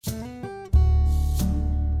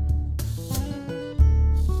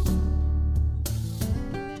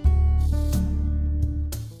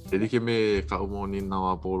Ele ke me ka umoni na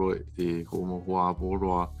wa polo e ko mo hua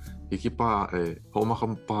polo hiki pa homaka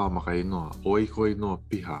pa makainoa oi koi no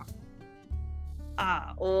piha.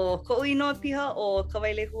 O ko inoa piha o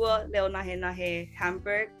kawailehua leo nahe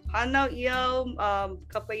Hamburg. Hanau ia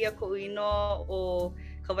kapa ia ko inoa o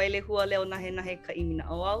kawailehua leo nahe ka imina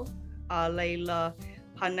au. Laila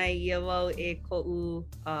hanai ia wau e ko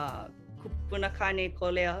kupuna kane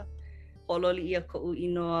ko lea hololi ia ko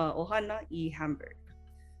inoa ohana I Hamburg.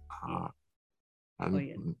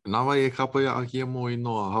 Nawa e kapa ia akia mo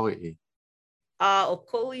inoa Hawaii. O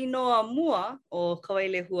ko inoa mua o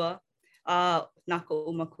kawailehua na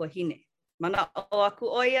ko makua hine. Mana o aku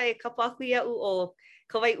oia e kapa aku ia o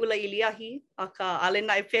kawai ula iliahi a ka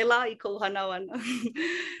alena e pela I ko hana wana.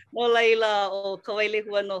 No laila o kawai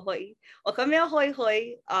lehua no hoi. O ka mea hoi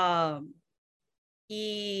hoi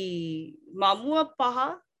I mamua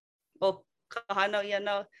paha o ka hana ia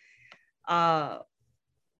na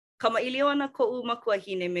ka mailio ana ko makua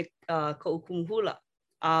hine me ko kumuhula.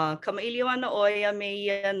 Ka mailio ana oia me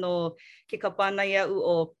ia no ke kapana ia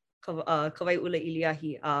o kawai ula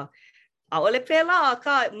iliahi. Ole pela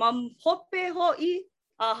ka mam hope hoi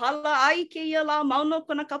hala ai ke ia la mauno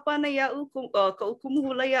kona kapana ia ko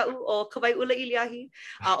kumuhula ia o kawai ula iliahi.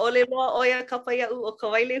 Ole loa oia kapa ia o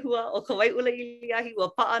kawai lehua o kawai ula iliahi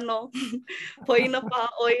ua paano. Poina pa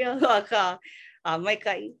oia ka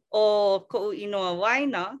maikai. O ko inoa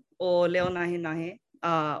waina o leo nahe.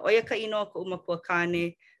 Oia ka inoa ko makua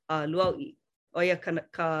kane luau'i. Oia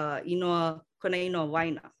ka inoa kona inoa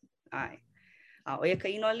waina. Ai. Oia ka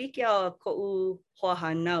inoa like a ko'u hoa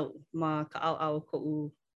hanau ma ka au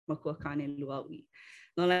ko'u makua kane luau'i.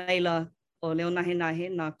 No laila o leo nahe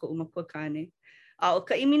na ko'u makua kane. O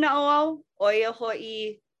ka imina au oia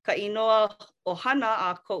hoi ka inoa ohana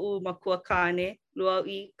a ko'u makua kane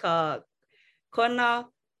luau'i ka kona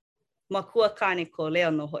makua kane ko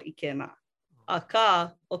leo no hoi kena.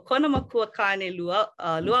 Ka o kona makua kane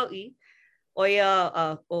luau'i oia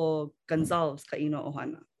o Gonzales ka inoa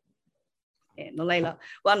ohana. No laila,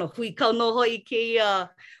 wano hui kau no hoi ke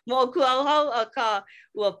mo ku au hau ka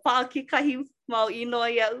ua pā ke kahi mau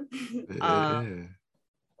inoa iau.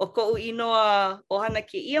 O ko'u inoa ohana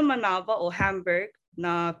ke ia manawa o Hamburg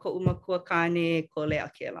na ko'u makua kane ko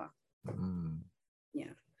lea kela.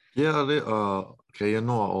 Ia ale ke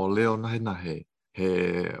inoa o leo nahe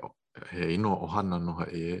he inoa ohana no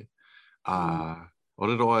hae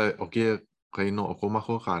ore roa o ke inoa o ko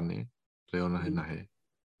makua kane leo nahe.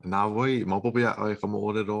 Nā wai, maupopo ia ai ka mo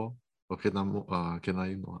ore ro o ke nā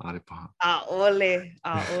inoa are paha. Ole.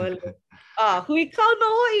 Hui kau no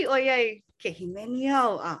hoi o iai ke himeni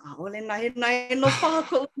au. Ole nahe no paha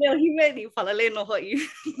ko leo himeni. Palale no hoi.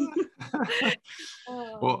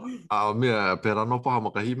 Mea, pera no paha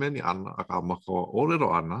maka himeni ana, a ka maka ore ro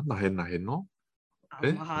ana, nahe no.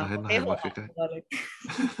 Nahe maka kai.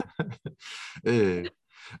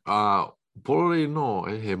 Porori no,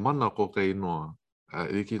 he mana ko ka inoa.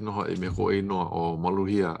 Iki noho I me ko inoa o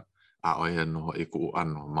maluhia oia noho I ku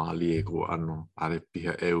ano, maali e ku ano, are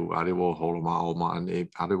piha are wo holo ma o ma ane,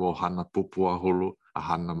 are wo hana pupua holo, a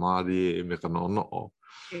hana maali e me ka no o.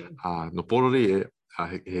 No porori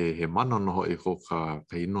he mana noho I ko ka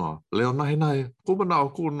inoa. Leo nahe, kumana o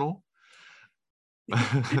ku no?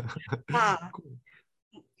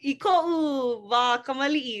 I ko'u wā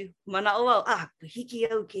kamali'i, mana o au, ua hiki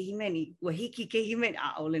au ke himeni, ua hiki ke himeni,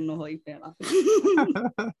 ole noho I pēra.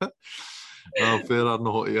 Pēra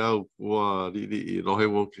noho I au, ua I rohe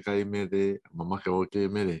wo ke kai mere, mamake wo ke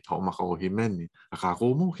mere, haumaka o himeni. A ka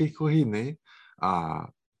komo ke kohine, are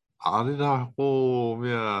rā ko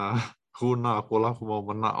mea huna ko lako mau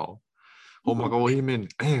manao. Haumaka o himeni,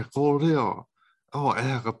 ko reo,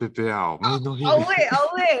 ka pepe au, mai no hiki.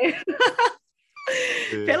 Aue.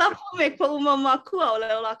 Pela po me ko'u mamakua o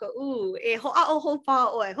leo laka, e ho'a'o hou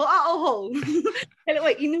paha oe, ho'a'o hou. Hele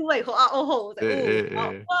oi, inu wai, ho'a'o hou.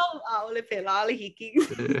 Ole pela, ale hiki.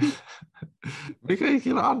 Mika I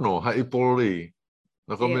ki la ano, hai porori.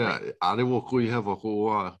 Na ka mea, are wo kui hewa ko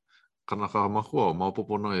ua kanaka makua,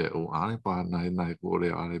 maupopo no are pa nahe ko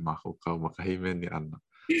ore are mako kau makahimeni ana.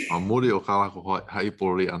 Muri o ka lako hai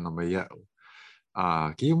porori ana mai iau.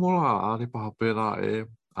 Ki mola are paha pera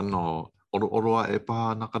ano, oroa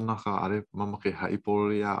paha naka are mamake hai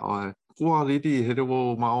porori oe. Kua riri here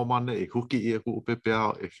wo mao mane huki I ku upepe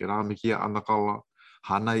ao ke rāmiki ana kawa,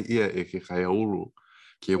 hanai ia ke kai auru.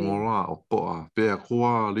 Ki mola o poa, pea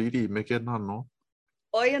kua riri me ke nano.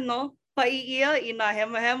 Oia no, pai ia I nā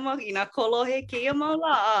hema, I nā kolohe ke ia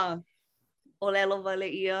maula o lelo wale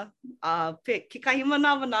ia. Ke kahi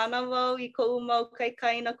manawa nana wau I ko'u mau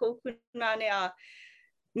kaikaina ko'u punane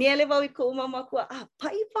Niele wau I ko'u mamakua,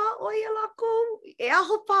 pai pā oia lako,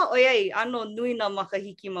 aho pā oia ano nui na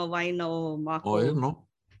makahiki ma waina o mako. O no?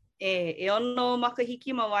 E ono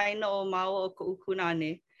makahiki ma waina o Mao o ko'u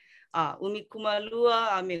kunane.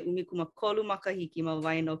 Umikumalua a me umikumakolu makahiki ma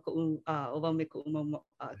waina o ko'u o wau me ko'u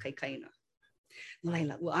kaikaina. No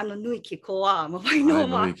laila, ua ano nui ke koa ma waina o Ai,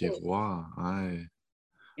 nui ke mako. koa, ai.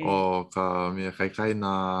 O ka mea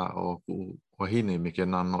kaikaina o ku wahine me ke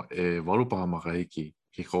nano e walupaha makahiki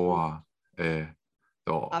ki koa e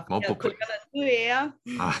o maupopo. Kuleana nui ea.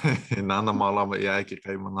 Nana malama i ai ke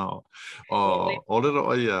kaimana o lera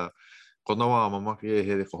o ia kona wā mamaki e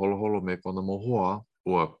here ka holoholo me kona mohua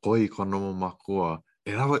ua koi kona mamakua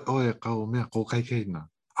e rawe oe kau mea kou kaikaina.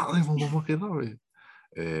 Ale mo mamaki rawe.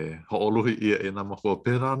 E ho'oluhi ia e nā makua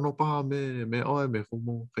pera no paha me oe me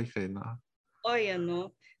kumu kaikaina. Oia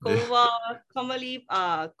no. Ko wā kamali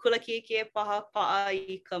kula keike paha paa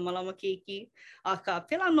I ka malama keiki. A ka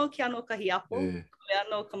pela no ke ano kahi apo. Kule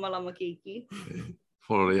ano ka malama keiki.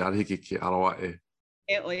 Whorore arihiki ke arawa e.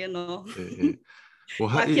 E oia no. Ua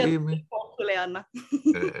hai e me. Kule ana.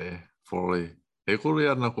 Whorore. E kore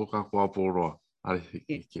ana ko ka kua pōroa.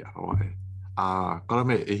 Arihiki ke arawa e.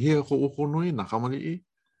 Karame, e hia ko uko nui na kamali I?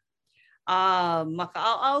 Ma ka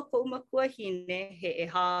au ko umakua hine he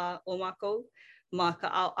ha o mako. Ma ka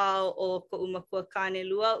au o ko umakua kane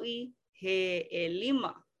luaui he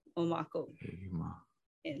 5 o mako. E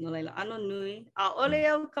 5. No laila, ano nui. A ole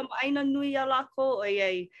au ka maaina nui a lako o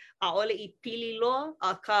iai a ole I pili loa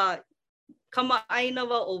a ka maaina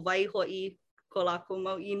wa o wai hoi ko lako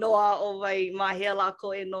mau inoa o wai mahea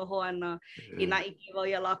lako e noho ana. I na iki wau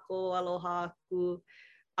ia lako aloha aku.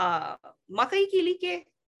 Makahiki like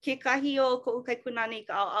ke kahi o ko'u kaikunane I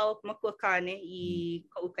ka au makua kane I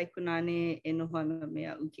ko'u kaikunane e noho ana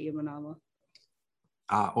mea uke I manawa.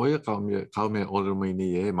 Oia kau mea ore mai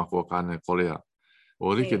ni e makua kane korea.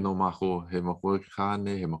 Ori ke no mako he makua ke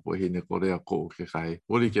kane, he makua hine korea ko ke kai.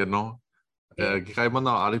 Ori ke no. Ke kai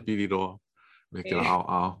mana ari piri roa. Me ke la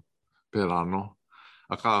au. Pera no.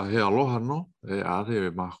 Aka he aloha no. E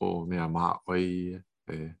are mako mea maa oi.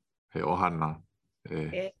 He ohana.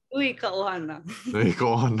 Ui ka ohana. Nui ka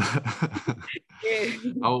ohana.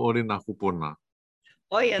 Au ori nā kupuna.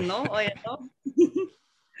 Oia no, oia no.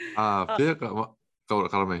 Pea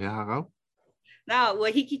ka me hea kau? Nā, ua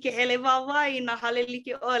hiki ke hele wāwai I nā hale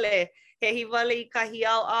like ole. He hiwale I kahi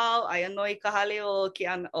au, ai anō I ka hale o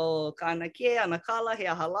ka anake, anakala, he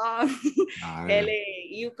ahala. Hele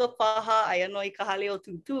iuka paha, ai anō I ka hale o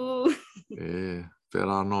tutu.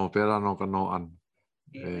 Pera no ka no an.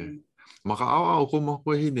 Maka au ko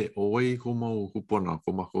maku hine, o wai ko mau kupuna,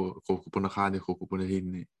 ko kupuna kane, ko kupuna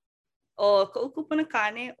hine. O ko kupuna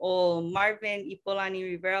kane o Marvin Ipolani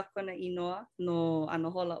Rivera kona inoa no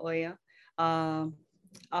Anahola Oia.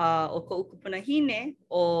 O ko kupuna hine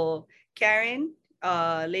o Karen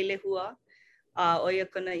Leilehua. Oia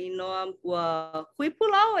kona inoa ua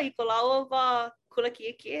huipulawa I ko lawa wa kula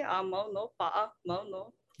kieke mau no paa, mau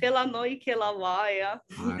no. Pela no I ke la wā ea.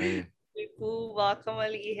 Ku wa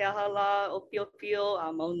kamali I he ahala o pio pio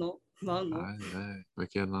mau no, mau no. Me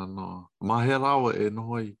ke nā no. Ma he rawa e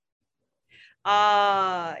noho I?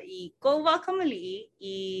 I ko wa kamali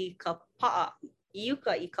I ka paa, I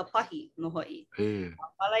uka I ka pahi noho I.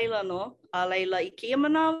 A laila no, a laila I keia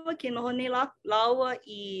manawa ke noho nei laua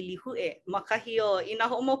I lihue. Makahi o, I nā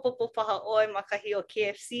ho'omaopopo paha oe makahi o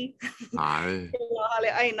KFC. Ke la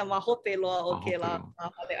hale aina ma hope loa o ke la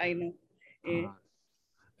hale aina.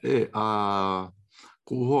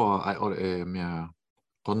 Kuhoa ai ore e mea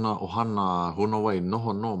kona ohana huna wai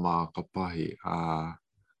noho no ma ka pahi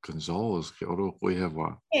Gonzales ke oro ko I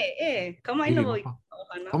hewa. Kamaina wai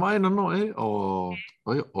ohana. Kamaina no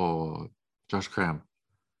o Josh Cram.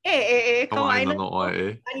 Kamaina no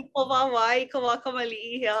oe Ani po wawai ka wa kamali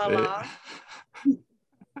I he ala.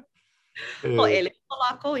 Ko ele ko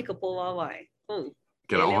lako I ka po wawai.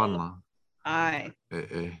 Ke la ohana. Ai.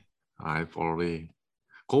 Ai pori.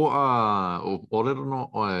 Ko o lero no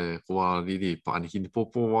oe ko a riri pa ani kini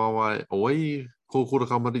popo wawai oi ko kura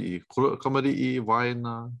kamari I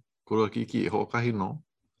waina kura kiki ho kahi no.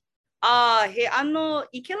 He ano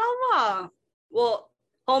I ke lawa.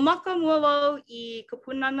 Ho maka mua wau I ka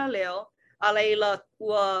punana leo. A leila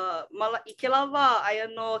ua I ke lawa ai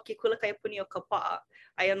ano ke kula kaipuni o ka paa.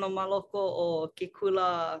 Ai ano maloko o ke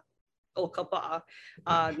kula o ka paa.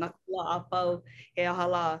 Na kula apau he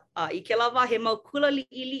ahala. I ke lawa he mau kula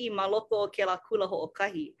li'ili I maloko o ke la kula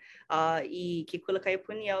ho'okahi. I ke kula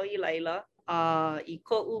kaipuni au I laila. I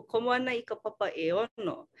ko'u komo ana I ka papa e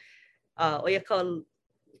ono. Oia ka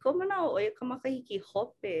ko mana o ia ka makahiki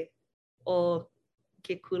hope o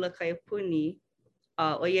ke kula kaiapuni.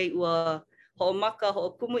 O iai ua ho'omaka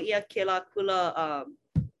ho'okumu ia ke la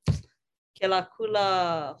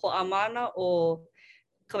kula ho'amana o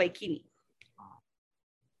Kawaikini.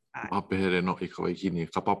 Mapehere no I Kawaikini.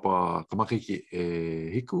 Ka papa, ka makiki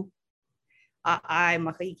e hiku? Ai,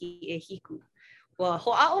 makahiki e hiku. Wa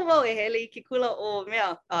ho'a'o wau e hele I ke kula o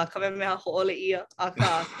mea, ka mea ho'ole ia. A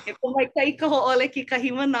ka, e pomaikai ka ho'ole ki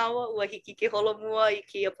kahi manawa, ua hiki ke holomua I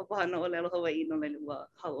kia papahana o lelo Hawaii no leila ua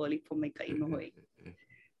hau'oli pomaikai no hoi.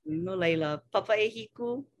 No leila, papa e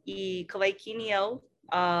hiku I Kawaikini au,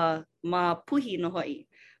 ma puhi no hoi.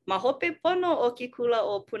 Ma hope pono o ke kula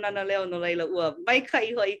o Punana Leo no leila ua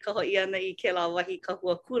maikai hoi ka hoi ana I ke la wahi ka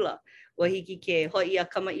hua kula. Ua hiki ke hoi a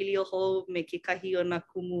kamaili o hou me ke kahi o nā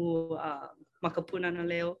kumu ma ka Punana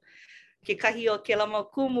Leo. Ke kahi o ke lama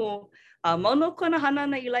kumu, mauno kona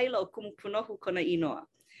hanana I laila o kumu punohu kona inoa.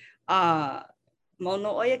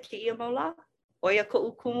 Mauno oia ke ia maula? Oia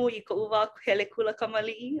ko'u kumu I ko'u wā hele kula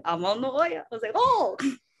kamali'i? Mauno oia? I was like, oh,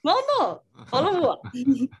 mauno! Holomua!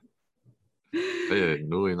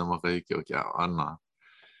 Nui na makahiki o ke ana.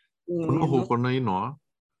 Punohu kona inoa?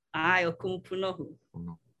 Ai, o kumu punohu.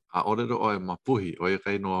 Orero oe mapuhi, oe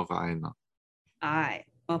ka inoa ka aina. Ai,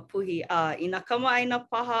 mapuhi. I nā kama-aina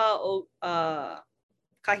paha o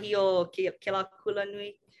kahi o ke la kula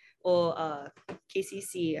nui o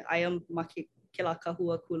KCC, aia ma ke la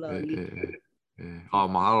kahua kula.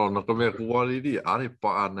 Mahalo, na ka mea kuwariri, are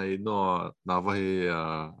paa nei no nā wahi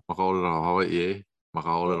makaolero Hawaii e,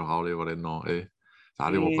 makaolero haole wale no e.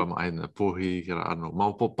 Tari mo ka maaina puhi ke la ano.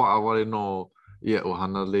 Mau po paa wale no ia o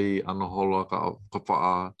hana lei ano holo ka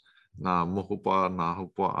paa, nā moku paa, nā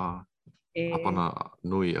hupaa. Apana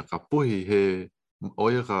nui a ka puhi he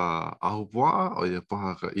oia ka ahupua, oia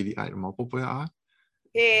paha ka iri ai mau popo ia a?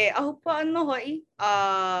 He ahupua no hoi,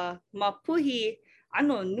 ma puhi,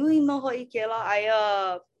 ano nui no hoi ke la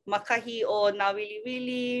aia makahi o nā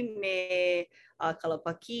wiliwili me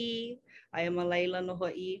kalapaki, aia ma laila no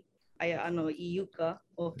hoi, aia ano I yuka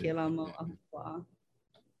o ke la mau ahupua.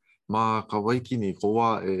 Ma ka Waikini, ko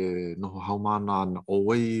wā e noho haumana na o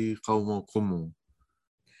wai kau mo kumu.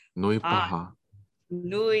 Nui paha.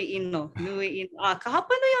 Nui ino. Ka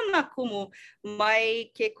hapa nui o nā kumu,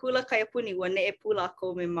 mai ke kula kaiapuni, ua ne e pula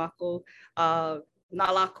ko me mako, nā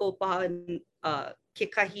lako paha ke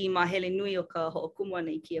kahi ma hele nui o ka ho'okumu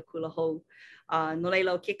ana I kia kula hou. No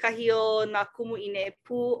leila, ke kahi o nā kumu I ne e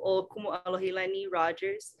pū o kumu Alohilani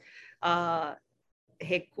Rogers,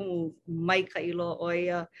 he kumu maika'i loa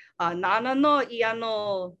oia. Nāna no I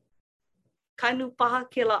ano kanu paha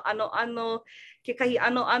ke la ano, ke kahi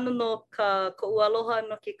ano no ka ko'u aloha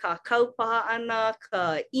no ke kākau paha ana,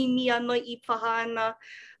 ka imi ano I paha ana,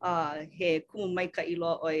 he kumu maika'i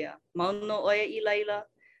loa oia. Mauno oia I laila.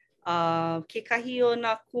 Ke kahi o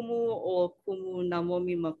nā kumu o kumu nā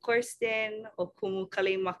momi ma Corsten, o kumu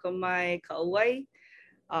Kaleiamaka mai ka Auai.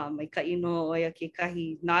 Maika'i no oia ke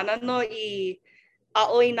kahi. Nāna no I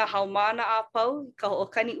a'oi nā haumana a pau, ka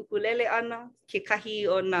ho'okani ukulele ana, ke kahi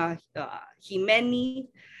o nā himeni,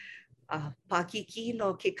 pākiki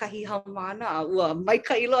no ke kahi haumana, ua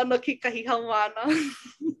maika'i loa no ke kahi haumana.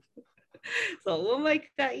 So, ua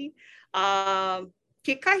maika'i.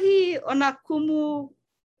 Ke kahi o nā kumu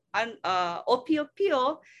o Pio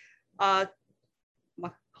Pio,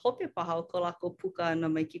 hope paha o ko lako puka ana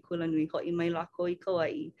mai ke kula nui, ho'i mai lako I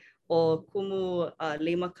Kauai, o kumu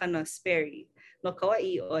Lemakana Sperry. No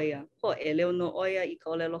Kauai oia, e leo no oia I ka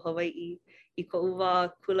olelo Hawaii, I ka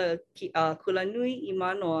uwa kula nui I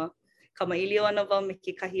manoa, kamaʻilio ana wau me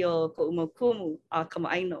ke kahi o ko uma kumu,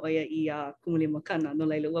 kamaaina oia I kumu Lemakana, no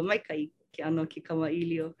laila ua maika'i ke ano ke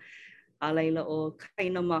kamaʻilio. A laila o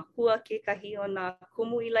kaina makua ke kahi o nā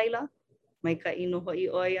kumu I laila, maika'i no ho'i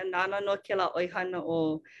oia, nāna no ke la oihana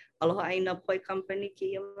o Aloha Aina Poi Company ke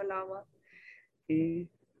ia manawa.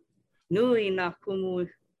 Nui nā kumu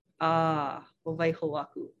o waiho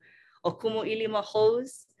aku. O kumu ʻilima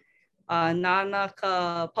hose, nāna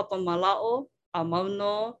ka papa mala'o,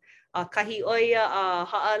 mauno, kahi oia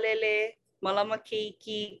ha'alele, malama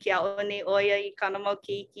keiki, ke a'one oia I kana mau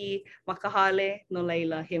keiki, ma ka hale, no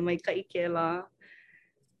laila, he maika'i ke la.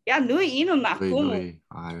 Ia, nui ino nā kumu. Nui,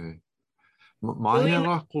 ai. Mahea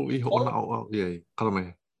rākou I ho'ona au iai,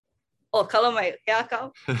 kalamai. Kalamai, hea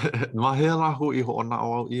kau? Mahea rākou I ho'ona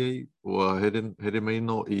au iai, ua here mai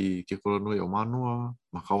no I ke kula nui o Manua,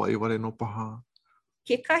 ma Kauai wale no paha.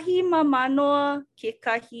 Ke kahi ma Manoa, ke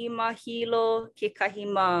kahi ma Hilo, ke kahi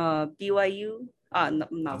ma BYU,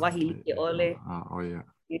 nā wahi like ole. Oia.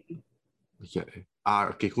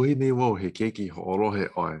 Ke kuhi nei wau he keiki ho'olohe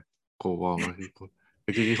oe, ko wau mahi ko.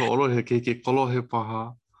 He keiki ho'olohe, he keiki kolohe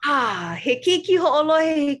paha. He kiki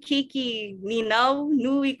ho'olohe, he kiki ninau,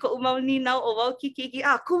 nui ko mau ninau o wau kiki.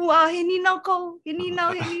 Kumua he ninau ko, he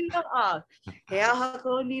ninau. He aha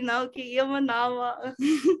ko ninau ki ia manawa.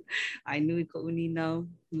 Ai nui ko ninau,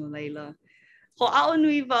 no leila. Ho'ao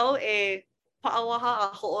nui wau e pa'awaha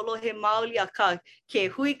a ho'olohe maoli a ka ke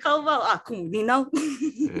hui kau wau, kumu ninau.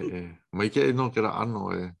 Mai ke e no ke ra ano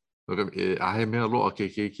e ahe mea loa ke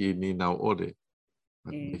ki ninau ore.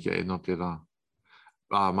 Mai ke e no ke ra.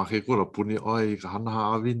 Ma ke kura puni oi ka hana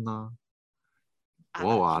haawina.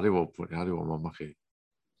 Wow, ari wo puni, ari wo mama ke.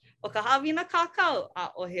 O ka haawina kākau,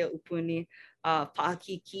 o he upuni.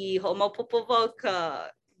 Pākiki, ho maupopo wau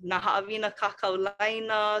ka na haawina kākau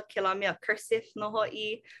laina, ke la mea cursive no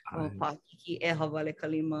hoi. O pākiki e hawale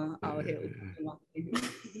kalima, o he upuni.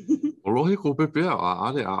 O lohe ko pepea,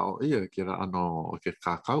 ale o ia ke ra ano ke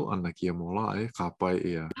kākau ana ki a mola ka pai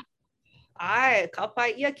ia. Ai, ka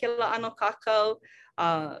pai ia ke la ano kākau.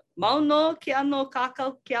 Mauno ke ano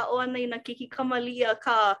kākau ke a o ana i na kiki kamalia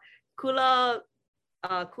ka kula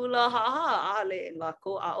haha ale la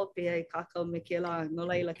ko a o pe ai kākau me ke la no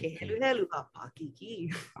laila ke helu a pākiki.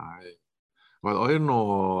 Ai. Well, oi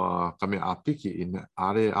no ka mea apiki ina,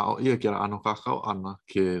 are a o ia ke ra ano kākau ana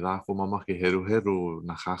ke la ko mama ke heru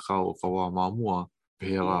na kākau ka wā mamua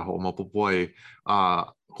pēra ho mapopo ai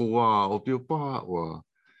ko wā o pio paha ua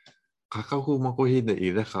kakau ko mako hine i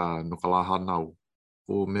reka no ka la hanau.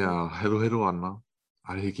 Ko mea heru ana,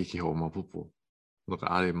 are hiki ki ho mapopo. No ka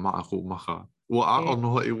are maa ko maka. Ua a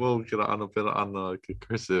ono i wau ki ra ana pera ana ke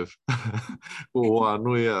cursive. Ko wā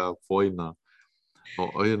nui a poina. O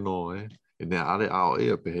oi no e nea are a o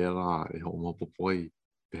ia pehera e ho mapopo ai.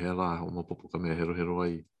 Pehera ho mapopo ka mea heru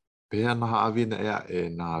ai. Pehea na haawina ea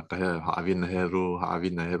na ka haawina heru,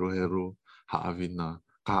 haawina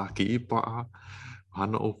ka ki ipa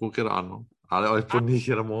hana oku ke ra ano. Ale oi puni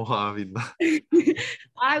ke ra mo haawina.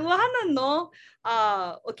 Ai, wahana no.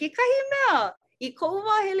 O ke kahi mea, i kou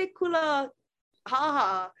wā hele kula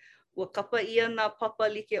haha, ua kapa ia na papa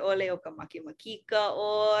like ole o ka makemakika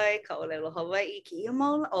oi, ka olelo Hawaii ki ia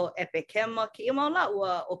maula, o epekema ki ia maula,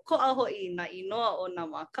 ua o ko'a hoi na inoa o na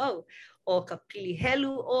mākau. O ka pili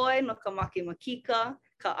helu oi no ka makemakika,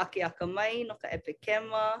 ka ake aka mai no ka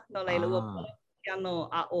epekema, no laila ua pala ke ano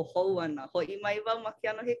a o hou ana. Hoi mai wau ma ke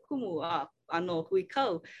ano he kumu, ano hui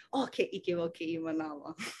kau, ke ike wau ke i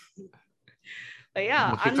manawa.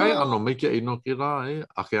 Ma ke kai ano mai ke ino ki rā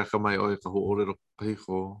ake aka mai oi ka ho'orero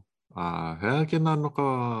kahiko. Hea ke nā no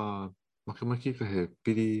ka makemakika he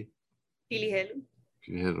pili helu.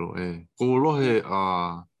 Pili helu, Ko lohe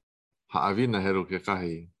haawina heru ke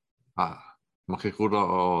kahi. Ma ke kura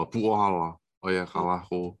o puohala o ia ka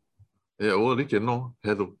lako. Ua like no,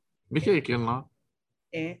 heru. Mike i ke nā.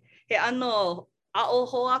 He ano a o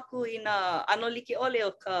ho aku i na ano like ole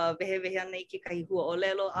o ka wehewehe ana i ke kahi hua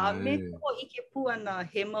olelo. Me ko i ke pu ana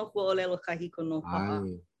he mau hua olelo kahiko no pa'a.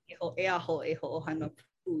 E aho e ho ohana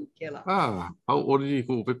pu ke la. Hau ori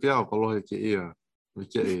ku pepea o ka lohe ke ia.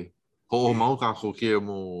 Mike e. Ho mau ka ko ke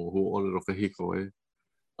mo hua olelo kahiko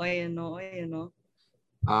Oe no.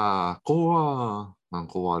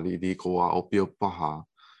 Koa lidi, koa opio paha.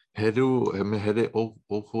 Heru, me here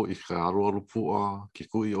oko i ka aru pua, ke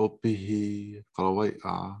kui opihi, kalawai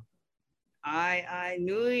Ai,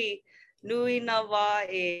 nui na wā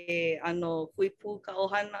ano kuipu ka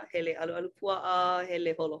ohana, hele alu pua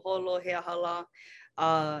hele holo he ahala.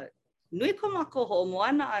 Nui ko mako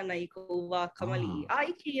ho'omoana ana i ko wā kamali'i.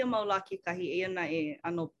 I ke ia mau la ke kahi e ana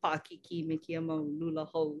ano pākiki me ke mau lula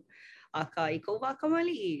hou. Aka i ko wā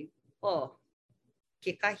kamali'i,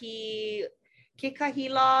 ke kahi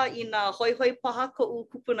la i nā hoi paha ko u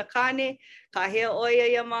kupuna kane, ka hea oia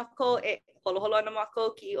ia mako, holo ana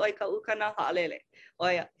mako ki oi ka ukana ha'alele.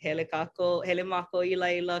 Oia, hele mako i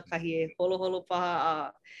laila kahi e holo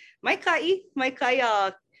paha Maikai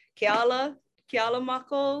ke ala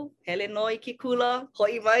mako, hele no i ke kula,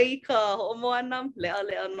 hoi mai ka ho'omoana,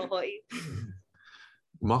 lea no hoi.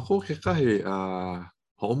 Mako ke kahi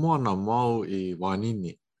ho'omoana mau i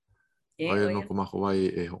Wanini. Oia no ko mako wai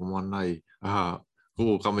e ho'omoana ai.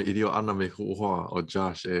 Ku kama irio ana me ku hoa o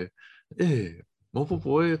Josh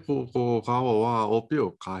Mopopo ko kawa wā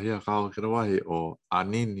opio, ka hea kawa kira wahi o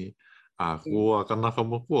Anini. Kua kanaka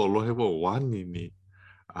mokua lohe wa Wanini.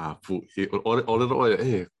 Ole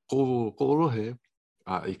roe, ko lohe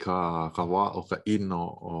i ka wā o ka ino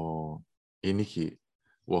o Iniki.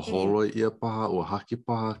 Ua holo ia paha, ua haki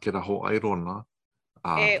paha kira ho airona.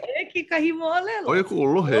 Oia ke kahi mo olelo. Oia ko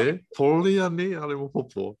lohe, poli ani ale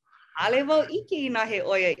mopopo. Ale wau ike i nā he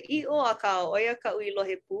oia i o a ka oia ka ui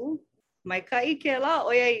lohe pū. Mai ka i ke la,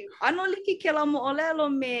 oia ano liki ke la mo olelo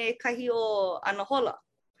me kahi o ana hola.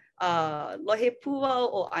 lohe pua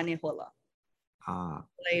o ane hola.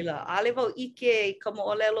 Leila, ale wau ike I ka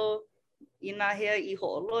mo'olelo I nā hea I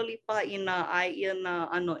ho'ololi pa I nā ai ia nā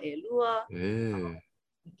ano e lua.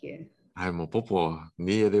 Ike. Hai mo popo,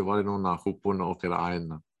 ni e re wale no nā kupuna o ke la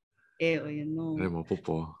aina. O ia no. Hai mo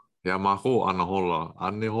popo. Ia mako ana hola,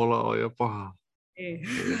 ane hola o ia paha.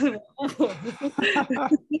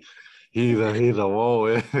 Hira, wow,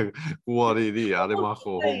 kuariri, are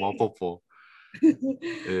mako ho ma popo.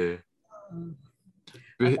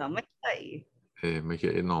 Ata mai kai. Me ke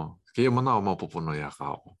e no. Ke mana o ma popo no ia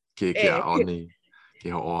ka o. Ke a oni.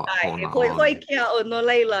 Ke ho o hona o. Hoi ke a o no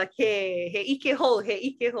leila ke he ike ho.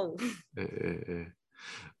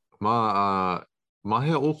 Ma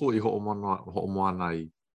he oko I ho o moana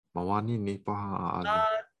I. Ma wani ni paha a ali.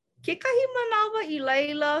 Ke kahi manawa I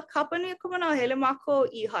leila, kapani ka manawa hele mako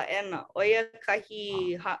I haena. Oia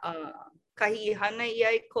kahi hana I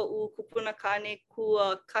ai ko u kupuna kane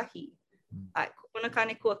kua kahi. Ai, kupuna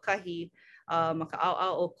kane kua kahi ma ka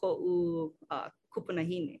au o ko u kupuna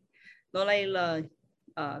hine. No leila,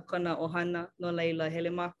 kona ohana, no leila hele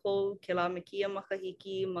mako, ke la me kia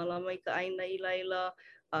makahiki, malama I ka aina I leila,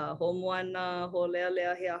 ho moana, ho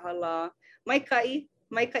lea he ahala.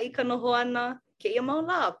 Maikai ka noho ana, ke ia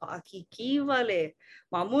maula, paakiki wale.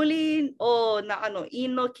 Mamuli o na ano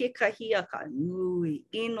ino ke kahia ka nui,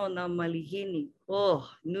 ino na malihini.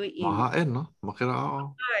 Nui ino. Maha e no, makera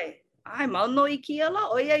ao. Ai, mauno I kia la,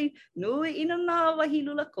 oiai, nui ino na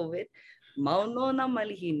wahilula COVID. Mauno na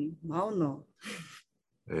malihini, mauno.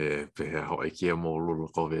 Pehea ho e kia mō lulu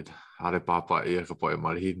COVID. Hare papa ia ka poe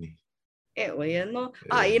malihini. Oia no.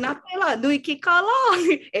 Ina pela, nui ki ka la.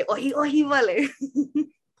 Ohi wale.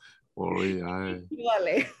 Oi, ai.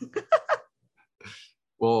 Wale.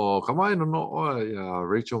 Kamai no oe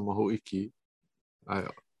Rachel Mahuiki. Ai.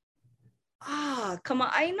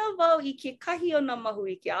 Kamaaina wau I ke kahi o na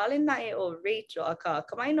Mahuiki. Ale na e o Rachel, aka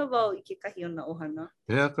kamaaina wau I ke kahi o na ohana.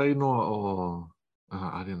 Pea ka inoa o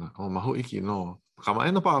arena, o Mahuiki no.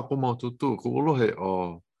 Kamaaina pa ako mau tutu, ku ulohe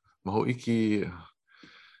o Mahuiki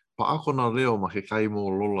pa ako na leo ma ke kai mo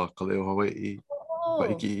lola ka leo Hawaii. Pa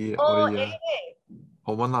iki I oia.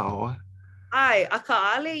 Ho mana oe. Ai,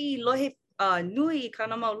 aka ale I lohe nui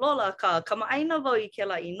kana mau lola ka kamaaina wau I ke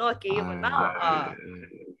la inoa ke ia mana.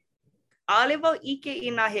 Ale wau ike I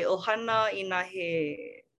nā he ohana, I nā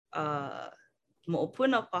he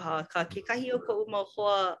mo'opuna paha, ka ke kahi o ka mau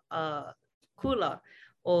hoa kula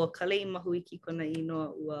o ka lei Mahuiki kona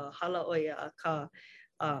inoa ua hala oia a ka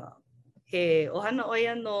he ohana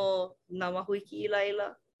oia no nā Mahuiki I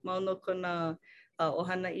laila, mau no kona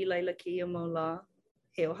ohana I laila ke ia mau la.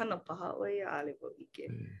 He ohana paha oia ale wau ike.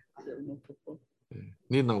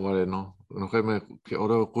 Nina wale no. No kai me ke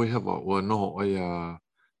ora koe hewa ua noho oia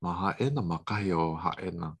ma haena makahi o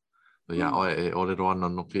haena. Ia oe e ore roana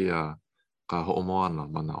no kia ka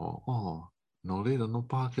ho'omoana mana o. No reira no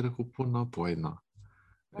paha kere kupuna poena.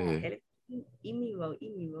 Imi wau.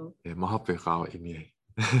 Maha pe ka o imi ei.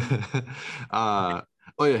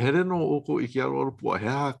 Oia, here no oko I ki aroaru pua.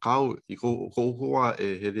 Hea kau I ko ukoa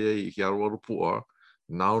e here ei I ki aroaru pua.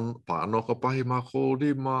 Nau pa ano ka pahi ma ko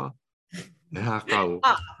rima. Hea kau.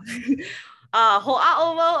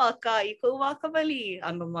 Ho'a'o wau a ka I kou wā ka wali.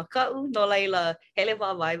 Ano maka'u no laila hele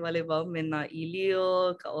wāwai wale wau me nā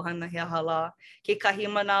ilio, ka ohana he hala. Ke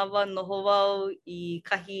kahi manawa noho wau I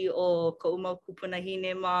kahi o ka mau kupuna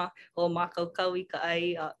hine ma. Ho mākaukau I ka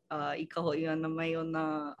ai I ka ho'i ana mai o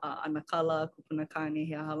nā anakala kupuna kane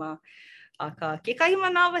he hala. Ke kahi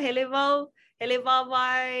manawa hele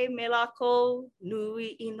wāwai me lākou,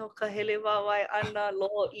 nui ino ka hele wāwai ana,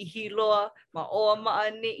 lo'o I hiloa, ma oa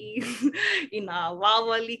ma'a ne'i, I nā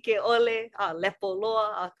wawa like ole, lepo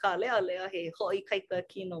loa, ka lea he ho'i kaika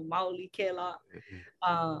kino maoli ke la.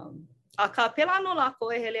 Ka pela no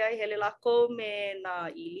lākou e hele lākou me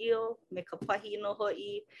nā ilio, me ka pahi no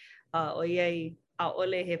ho'i, oiai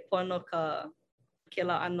a'ole he pono ke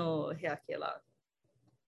la ano hea ke la.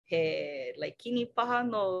 He laikini paha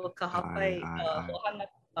no ka hapai ho'ana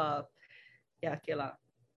hea ke la.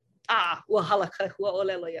 Ua hala ka hua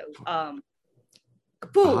olelo iau.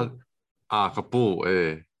 Kapu! Kapu,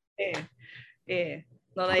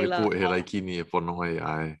 No laila. Kapu he laikini e pono hoi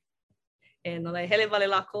ai. No laila hele wale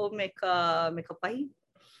lako me ka pahi.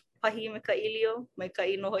 Pahi me ka ilio, mai ka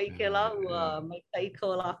ino hoi ke la, ua mai ka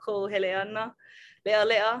iko lako hele ana.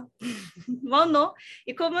 Lea. Mauno,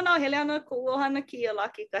 I ko mana hele ana ko ohana ki ia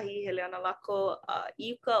laki kahi hele ana lako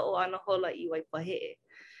iuka o ana hola I Waipahe'e.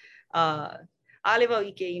 Ale wau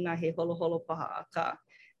ike I nā he holo paha aka.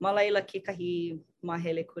 Malaila ke kahi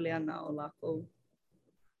mahele kule ana o lako.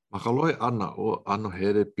 Makaloi ana o ano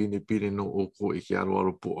here pini no oko I ke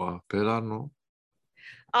aroaru pua. Pera no?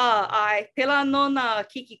 Ai, pela no na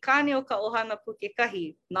kikikani o ka ohana pu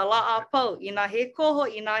kekahi. Na la a pau, ina he koho,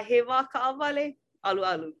 ina he wā ka awale, alu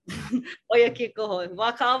alu. Oia ke koho,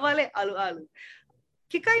 wā ka awale, alu alu.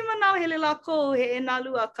 Kekai manao hele lako he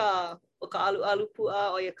enalu a ka o ka alu alu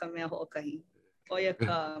pua, oia ka mea hoʻokahi. Oia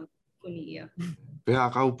ka puni ia. Pea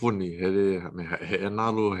kau puni, he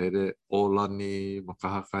enalu, he olani,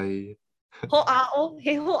 makahakai. Ho'a'o,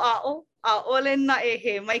 he ho'a'o. A ole na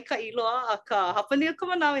he maika'i loa a ka hapani o ka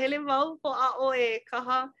manawa hele wau. Ho'a'o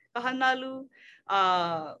kaha nalu.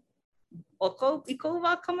 I kou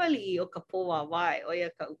wā kamali'i o ka pō wāwae, oia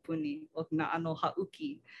ka upuni o na ano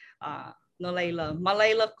ha'uki. No laila,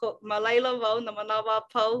 malaila wau na manawa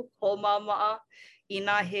pau, ho'omama'a.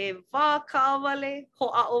 Ina he wā ka awale,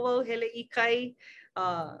 ho'a'o wau hele i kai.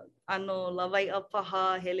 Ano lawai'a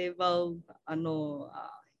paha, hele wau, ano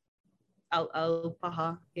au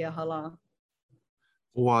paha, he hala.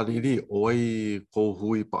 Ua riri, oi kou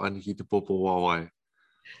hui paani ki te popo wawai.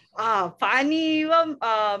 Paani wa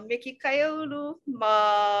me ke kaiaulu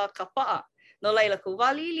ma ka pa'a. No laila ko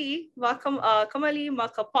walili, wa kamali ma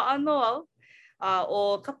ka pa'a no au.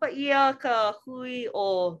 O kapa ia ka hui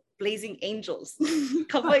o Blazing Angels.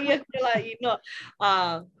 Kapa ia ke la ino.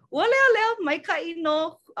 Ua lea maikai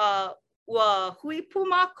no ua hui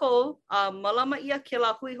pumako malama ia ke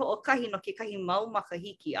la hui ho'okahi no ke kahi mau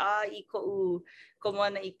makahiki. I ko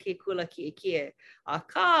mana i ke kula kie.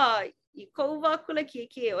 Ka i kou wā kula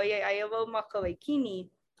kie o iai aia wau ma ka waikini,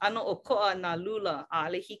 ano o ko'a nā lula,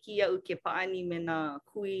 ale hiki ia'u ke pa'ani me nā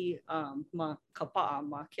hui ma ka pa'a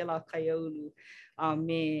ma ke la kaiaulu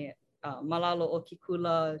me malalo o ke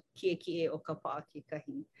kula kie o ka pa'a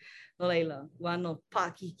kekahi. No laila, wano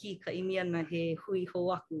pākiki ka imia na he hui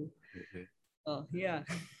hoaku. Yeah.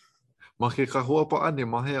 Ma ke kahua paani,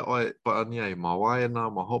 ma he oi paani ai, ma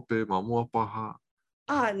waena, ma hope, ma mua paha.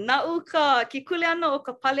 Na'u ke kule ana o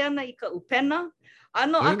ka pale ana i ka upena.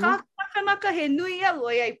 Ano, a ka naka he nui au o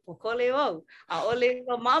iai pokole wau. Ole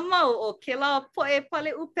ka mamau o ke la poe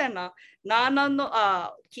pale upena, na ana no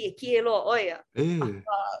kie loa oia.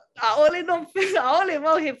 Ole no pena, ole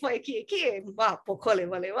wau he poe kie, pokole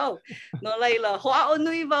wale wau. No laila, ho'a'o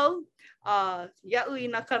nui wau. Ia'u i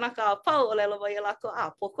na kanaka a pau o lela wai lako,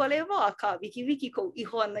 pokole wau a ka wiki ko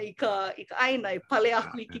iho ana i ka aina i pale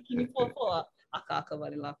aku i ke kini popoa. Aka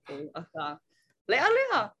wale lako,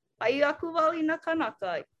 lea. Ai aku wau i na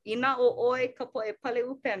kanaka. Ina o oe ka poe pale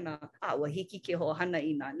upena. Ua hiki ke ho'ohana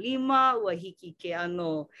i nā lima, ua hiki ke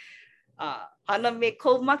ano hana me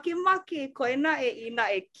kou make, koe na ina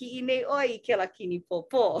ki'i nei oe i ke la kini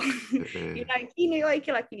popo. Ina ki'i nei oe i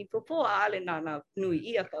ke la kini popo, ale nana nui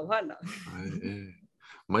ia ka hana.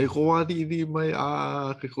 Mai ko wāri mai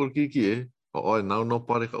ke kurikiki e? O oe nau no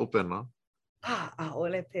pare ka upena?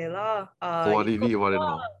 Ole pela. Ko wāri wale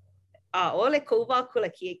no? Ole kou wā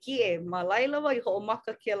kula kie. Ma laila wai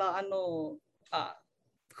ho'omaka ke la ano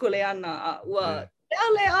kule ana. Ua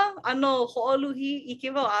lea ano ho'oluhi i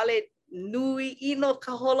ke wau ale nui ino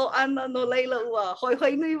ka holo ana no laila ua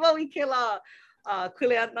hoi nui wau i ke la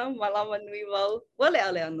kule ana. Malama nui wau. Ua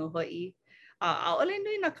lea no hoi. Ole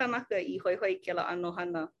nui na kanaka i hoi ke la ano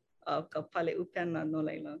hana ka pale upena no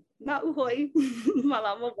laila. Na uhoi.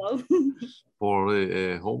 Malama wau.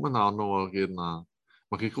 Pore homana ano ke na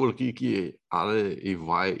ma ke kula kiki e ale i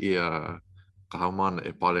vai ia ka hamana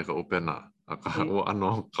e pale ka upena. Ka o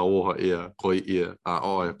ano ka oha ia, koi ia.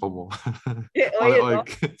 Oe, komo.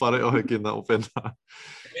 Pare oe ki na upena.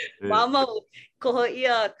 Mama, koho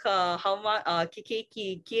ia ka hauma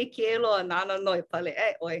ki kie loa nana noi pale.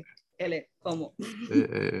 Oe, ele, komo.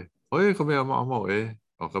 Oe, ka mea maamau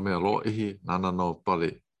o ka mea loa ihi nana no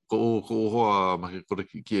pale. Ko hoa ma ke kura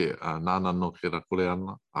kiki nana no ke ra kore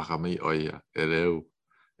ana, a ka mei oia, e reu.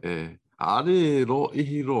 Aare loa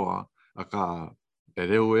ihi roa, a ka e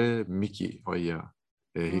reu miki oia.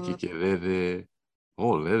 Hiki ke rere,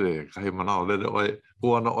 lere, kahi manao, lere oe,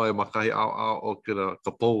 kuana oe ma kahi au o kira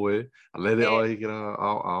ka pou a lere oe kira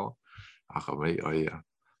au, a ka mei oia.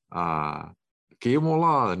 Ke mo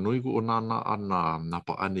la, nui ku o nana ana na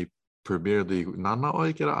paani Premier League, nana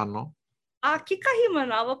oe kira ano? Ke kahi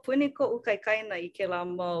manawa puni ko ukaikaina i ke la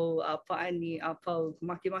mau paani a pau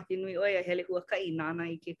maki nui oia hele huakai nana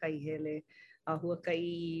i ke kai hele.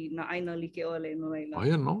 Huakai na aina like ole no laila.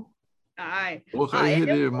 Oia no? Ai. Huakai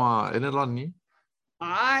hele ma Enelani?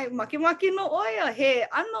 Ai, maki no oia, he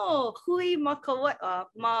ano hui ma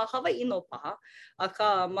Hawaii no paha.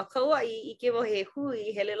 Aka ma Kauai i ke wa he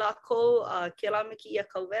hui, hele lako ke la me ki ia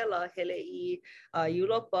kauwela, hele i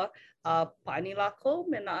Europa, pani lako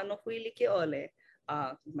me na ano hui like ole.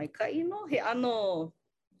 Maikai no, he ano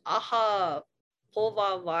aha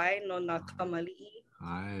pōwāwai no nā kamali'i.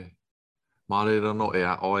 Ai. Marera no e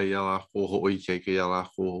a oi ala ko ho i ke ala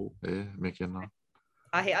ko me ke na.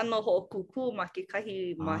 A he ano ho kuku ma ke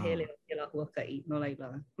kahi mahele o ke la huakai no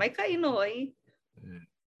laila. Mai kai no ai.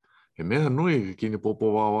 He mea nui ki ni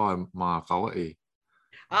popo wawa ma kawa e.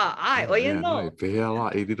 Ai, oia Mea nui, no. pehea la,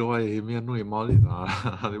 e riro ai he mea nui maoli na,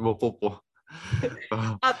 ni mo popo.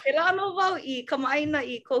 Pera no wau I kamaina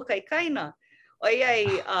I ko kaikaina. Oia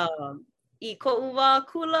I ko uwa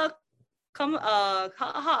kula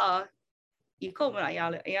haa I ko mana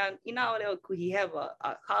ina ole o kuhi hewa.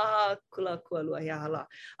 Haa kula kua lua hea hala.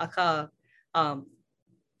 A ka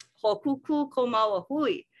ho kuku ko maua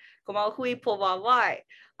hui. Ko maua hui po wawai.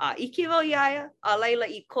 Iki wau iaia, a laila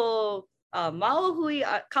I ko maua hui,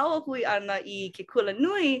 kaua hui ana I ke kula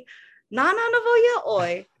nui, nana na wau ia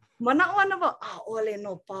oi. Mana o ana wau, ole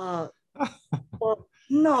no pa.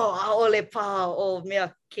 No, ole pa o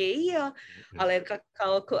mea ke ia. Ale ka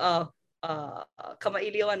kaua ku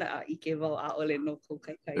kamailio ana I ke wau ole no ko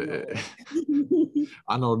kai no oi.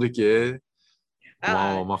 Ano dike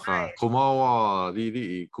Kumao maka, kumawa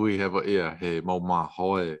riri I kui hewa ia he mau ma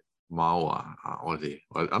hoe maua a ori.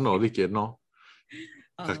 Ano rike no?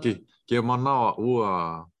 Ka ke manawa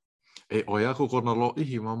ua e oi aku kona lo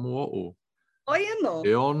ihi ma mua o. Oia no.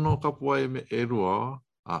 E ono kapua I me e rua,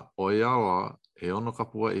 a oi ala e ono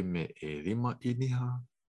kapua I me e rima iniha.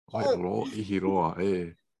 Oi lo ihi roa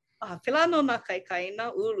e. Pela no na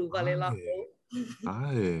kaikaina ulu vale lako.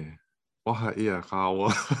 Ai. Waha ia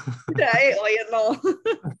kawa. Ai, oia no.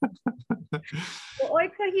 O oi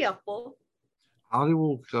ka hiapo.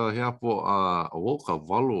 Hariwo ka heapo a o ka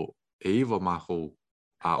walo e iwa mako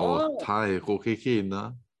a o tae ko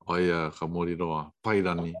kekina o ia ka moriroa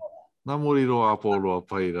pairani. Nā moriroa a poloa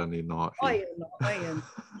pairani no i. Oia no, oia no.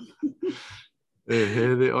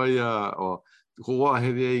 Here o ia o ko wā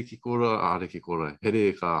here ai ki kora, are ki kora.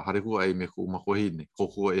 Here ka harekua ai me ku makohine. Ko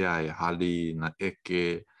kua e ai hali na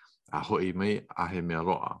eke a hoi mai a he mea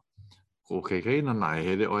roa. Ko kekeina na e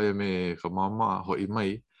here o ia me ka mama hoi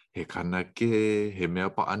mai. He kanake, he mea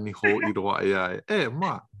paani ho I roa e ai.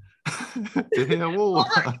 Ma, te hea wō.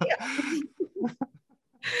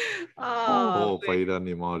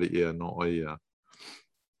 Pairani Māori ia no o ia.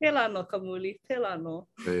 Pela no ka muli, pela no.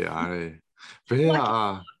 Ai. Pea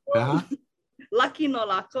a, pea? Lucky no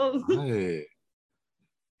lako. Ai.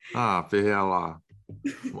 Pehea la.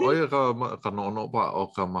 Oia ka nono pa o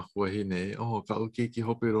ka makua hine. Ka uki ki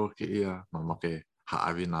hopi ro ki ia. Mamake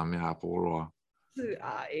haawi nā mea apoloa.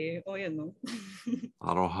 Oia no.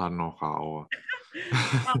 Aroha no ka oa.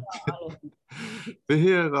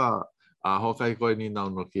 Pehea ka hokai koe ni nau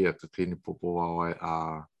no kia ka kini popo wawai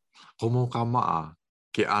a komo ka maa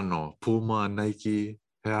ke ano Puma, Nike,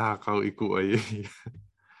 hea kau iku ai.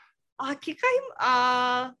 Ke kai,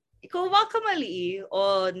 ko wā kamali'i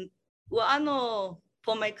o ua ano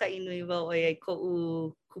po mai ka inui wau o iai ko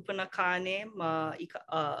u kupana kāne ma I ka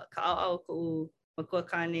au ko u makua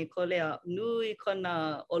kāne ko lea nui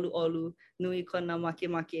kona olu, nui kona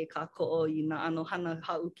make e ka ko'o I nā ano hana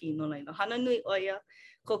hauki no laina. Hana nui oia,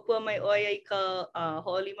 kokua mai oia I ka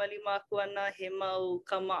ho'olima kuana he mau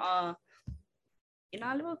kama'a.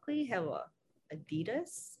 Ina alewa kui hewa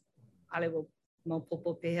Adidas? Alewa mau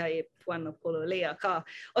popo pehea e puana polo lea ka.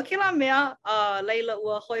 O kela mea, Laila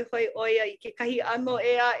ua hoi oia I ke kahi ano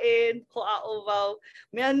ea e ho'a'o wau.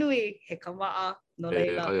 Mea nui, he kama'a no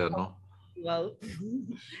Laila. Oia no. Wau.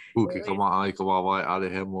 Ke kama'a I ka wawai ale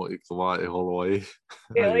he mo I ka wā e holo ai.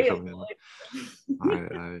 Oia.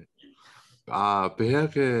 Ai. Pehea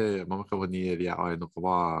ke mamakawani e ria oe no ka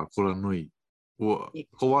wā kura nui.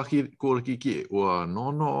 Ko wā kura kiki, ua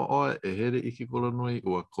nono oe e here I ki kura nui,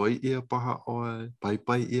 ua koi ia paha oe,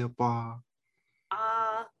 pai ia paha.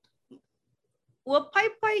 Ua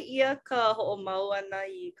pai ia ka ho'omau ana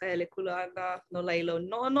I ka hele kula ana no lailo.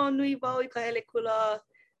 Nono nui wau I ka hele kula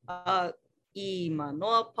I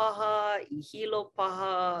manoa paha, I hilo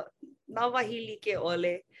paha, nā wahi like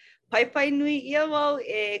ole. Pai nui ia wau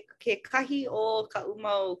e ke kahi o ka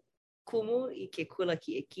umau kumu I ke kula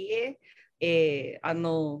kie. E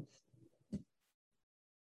ano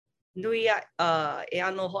nui e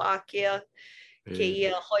ano ho'akea ke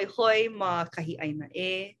ia hoi ma kahi aina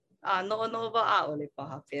e. No wa ole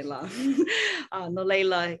paha pela. No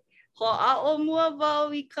leila, ho'a'o mua wau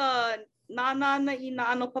I ka nānana I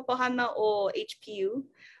nā ano papahana o HPU.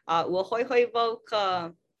 Ua hoi wau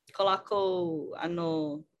ka lako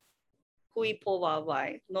ano hui po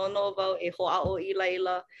wawai. No wau e ho'a'o I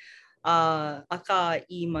laila. Aka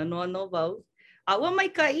I manoa no wau. Ua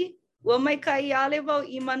maikai ale wau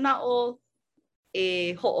I mana'o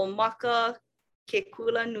e ho'omaka ke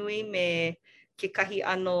kula nui me ke kahi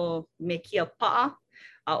ano me kia pa'a.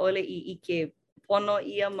 Ole I ke pono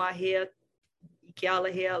ia ma hea i ke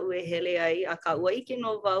ala hea ua hele ai, a ka ua ike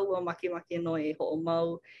no wau, ua make no e ho o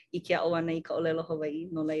mau i ke au ana i ka olelo Hawaii,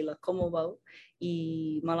 no leila komo wau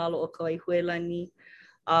i malalo o ka wai huelani.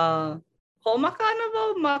 Ho'omaka ana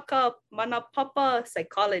wau ma ka mana papa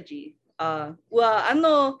psychology.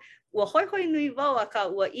 Ua hoi nui wau a ka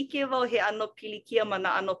ua ike wau he ano pilikia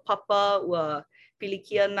mana ano papa, ua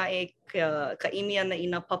pilikia na e ka imi ana i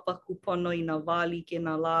na papa kupono i na wali ke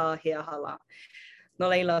na la he aha la. No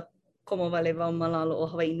leila, komo wale wau malalo o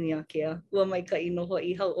Hawaii nui a kea. Ua maika'i no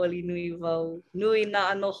ho'i hau'oli nui wau. Nui na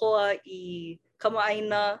ano hoa i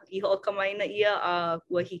kamaʻaina, i hoʻokamaʻaina ia a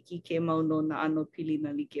ua hiki ke mau no na ano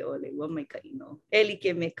pilina like ʻole. Ua maika'i no. E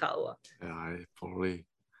like me ka ua. Ai, poli.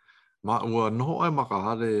 Ma ua noho ai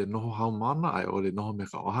makahale, noho hau mana ai ʻole, noho me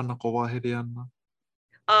ka ohana ko wahele ana?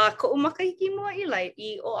 Ko'u makahiki mua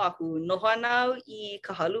i Oahu, noho ana au i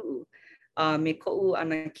Kahalu'u. Me ko'u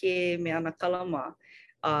ana ke me ana kalama.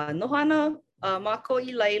 Noho ana mako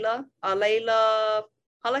i Laila. A Laila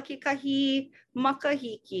hala kekahi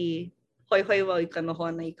makahiki. Hoi wau i ka noho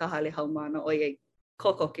ana i ka hale haumana o iai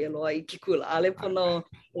koko ke loa i ke kula. Ale pono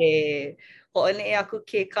e ho'one aku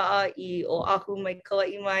ke ka'a i Oahu mai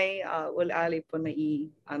Kaua'i mai. Ule ale pono i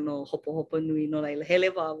ano hopo nui no laila. Hele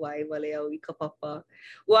wāwai wale au i ka papa.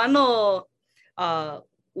 Ua ano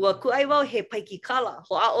ua ku'ai wau he paikikala.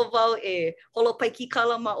 Ho'a'o wau e holo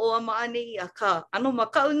paikikala ma oa ma'ane i ka ano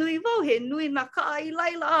makau nui wau he nui na ka'a i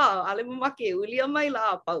laila. Ale mamake ulia mai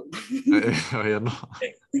la pau. Ai ano.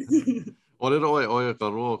 Ore ro oi ka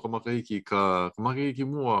roa ka makahiki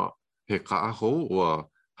mua he ka'a hou ua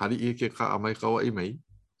hari i ke ka'a mai Kaua'i mai.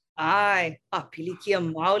 Ai, pilikia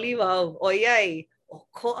maoli wau. O iai, o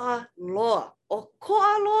ko'a loa. O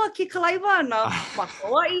ko'a loa ke kalaiwa ana ma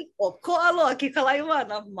Kaua'i, o ko'a loa ke kalaiwa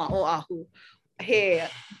ana ma Oahu. He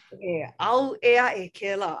au ea e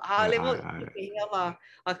ke la. Ale mo i ke hea la.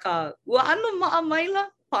 Aka, ua ano maa maila,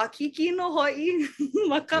 pākiki no hoi,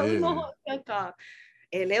 maka uno hoi ka.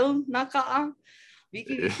 E leo nā ka'a,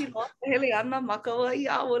 wiki loa, hele ana, maka wai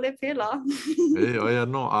a ole pēla. Oi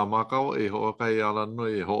ano, a makao e ho'okai ala no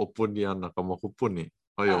e ho'opuni ana ka makupuni.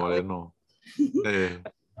 Oi oi ano.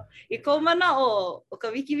 I kou mana o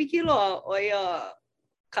ka wiki loa, o ia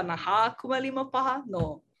kanahā kumalima paha,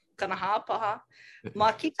 no kanahā paha.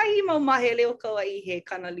 Ma kekahi mau mahele o Kaua'i he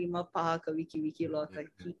kana lima paha ka wiki loa ka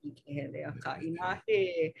hiki ke hele a ka.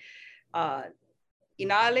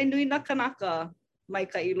 Ina ale nui na kanaka, mai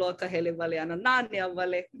ka iloa ka hele wale ana. Nānea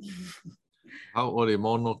wale. Hau ori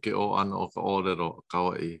mono ke o ana o ka ōrero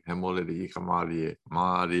Kaua'i, he moleli i ka maari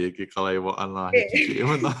e ke kalaiwa ana hiki ke e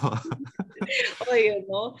manawa. Oi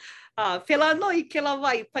no. Pela no i ke la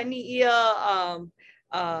wai, pani ia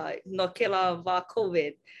no ke la wā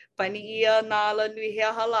COVID. Pani ia nā ala nui he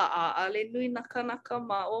ahala a ale nui na kanaka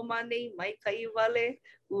ma o manei mai ka i wale.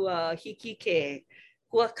 Ua hiki ke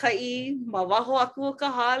huaka'i ma waho aku o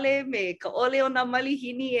ka hale me ka ole o nā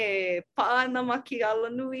malihini e pa'a ana ma ki ala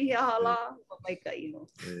nui he ahala. Mai ka i no.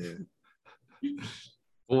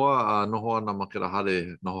 Ua noho ana ma kera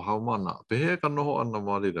hale, noho haumana. Pehe ka noho ana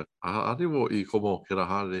marira. Ariwo i komo kera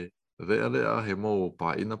hale. Vea lea he mou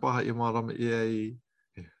pāina paha i marama i ai.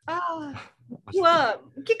 Ua,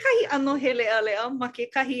 ke kahi ano he lea, ma ke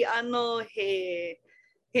kahi ano he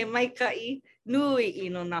maika'i. Nui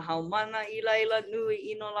ino nā haumana i laila, nui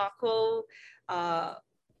ino lākou.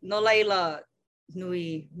 No laila,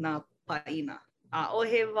 nui nā pāina.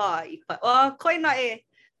 Ohe wā i koina e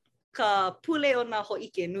ka pule o nā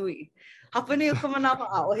ho'ike nui. Hapani o ka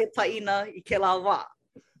manawa ohe pāina i ke la wā.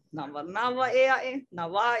 Nā manawa e ae, nā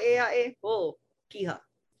wā e ae, kiha.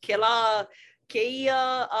 Ke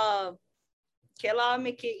la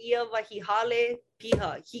me ke ia wahi hale,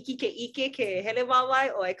 piha. Hiki ke ike ke hele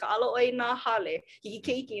wāwai o e ka alo oi nā hale. Hiki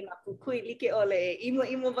ke ike nā kukui like ole e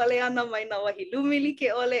imo wale ana mai nā wahi lumi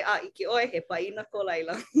like ole a ike oe he pāina ko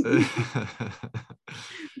laila.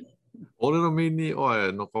 Ōrero mini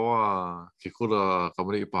oe no ka wā ke kura ka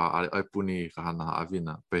mari pa ai puni ka hana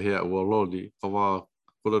awina. Pehea ua loli, ka wā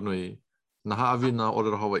kura nui. Na haawina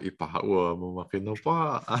ōrero hawa i paha ua mamake no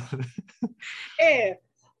pa.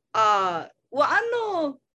 Ua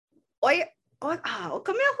ano, o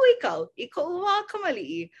ka mea hui kau, i ka ua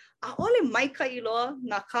kamali'i, ole maika i loa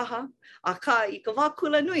nā kaha, i ka wā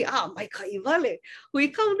kula nui, maika i wale. Hui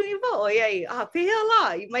kau nui wā, iai, pehea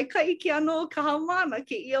la, i maika i ke ano kaha mana,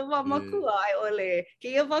 ke ia wā makua, ole, ke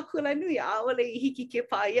ia wā kula nui, ole i hiki ke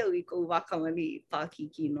pā iau i ka ua kamali'i, pā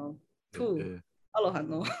kiki no. Aloha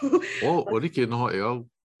no. O like noho e au,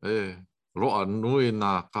 roa nui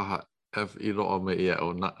nā kaha F i roa me ia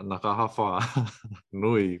o nā kaha whā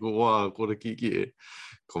nui, ko wā kore kiki e.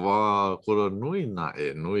 Ko wā kore nui nā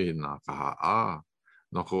nui nā kaha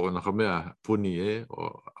no ka mea puni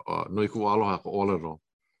o noi ku aloha ko olero.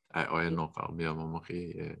 Ai o no ka mea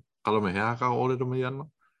mamaki kala me hea ka olero me ana.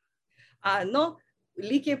 No,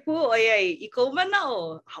 like pu o iai I kou mana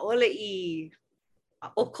o haole I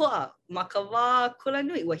o koa ma ka wā kula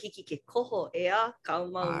nui ua hiki ke koho ea ka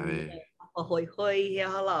mau a hoi hoi he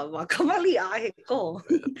hala ma ka mali a he koho.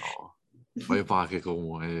 Vai pā ke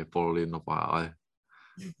komo pololi no pā ai.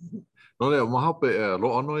 No leo, mahape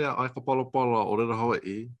lo ano ia ai ka palapala o rera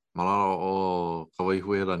Hawaii, malala o ka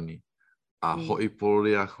waihuerani, a hoi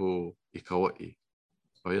pololi aku I ka wai.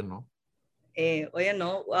 Oia no? Oia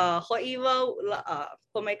no. Hoi wau,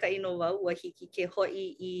 pomai ka ino wau, ua hiki ke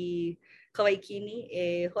hoi I ka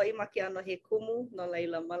waikini, hoi maki ana he kumu, no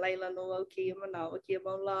laila, malaila no wau ke manawa ke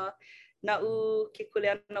maula, na u ke kule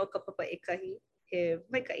ana o ka papa ekahi, he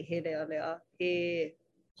maikai he rea lea, he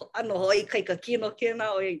ano hoi kai ka kino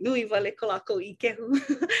kena, o nui wale ko lako I kehu.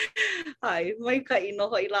 Ai, maikai no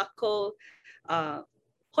hoi lako,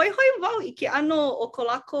 hoi hoi wau I ke ano o ko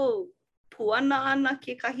lako puana ana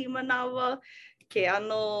ke kahi manawa, ke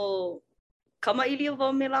ano kamailia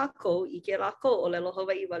wau me lako I ke lako o lelo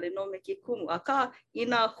Hawaii wale no me ke kumu. Aka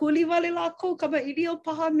ina huli wale lako kamailia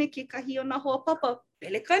paha me ke kahi o na hoa papa,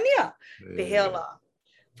 pelekania. Pehea la,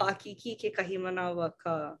 whakiki ke kahi manawa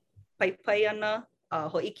ka paipai ana,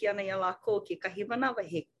 hoiki ana ia lako ke kahi manawa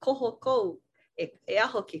he koho kou, e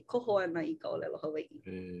aho ke koho ana I ka o lelo Hawaii.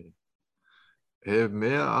 He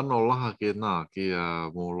mea ano laha ke nā ki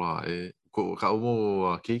mō la ka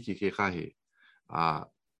umo kiki ke kahi.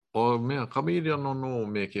 O mea kamiri ano no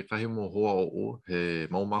me ke kahi mo hoa o u, he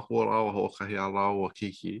maumahua rao ho kahi a rao a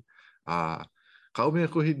kiki. Ka umea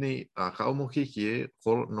kuhi ni, ka umo kiki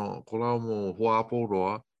ko rao mo hoa apo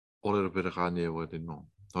roa, orero pere kāne e wade no.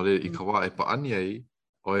 Nore I ka wā pa ani ai,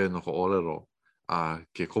 oe no ko orero.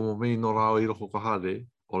 Ke komo mei no rao I roko ka hare,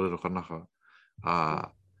 orero kanaka.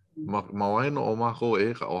 Ma waino o mako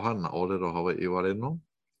ka ohana o rero Hawaii wale no.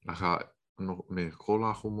 No, me ko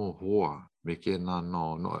la mo hoa me ke na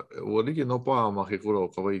no ua like no pa ma ke kura o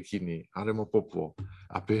ka wai kini are mo popo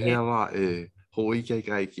a pehea la ho I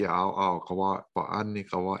kai ki ao ka wa pa ani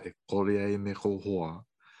ka wa kore ai me ko hoa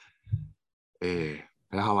he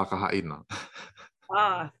hala ka haina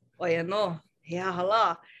Oia no, he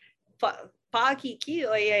hala pa ki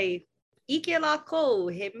oia ike la ko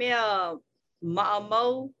he mea maa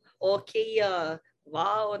mau o keia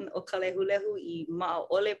wā o ka lehulehu I maa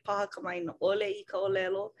ole paha kamaina ole I ka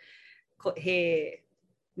olelo he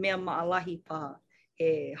mea maalahi paha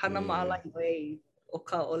he hana maalahi oi o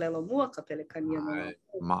ka olelo mua ka pelekania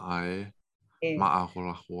no maa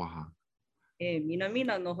hola huaha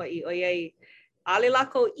mina no hoi oiai ale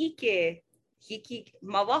lako ike hiki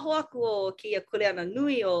ma waho aku o keia kuleana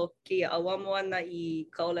nui o keia awamo ana I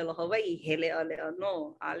ka olelo Hawaii hele ale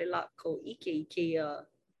no ale lako ike I keia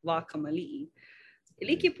wā kamali'i.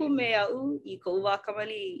 Like pu me au I ko wā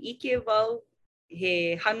kamali'i ike wau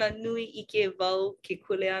he hana nui ike wau ke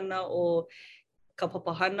kuleana o ka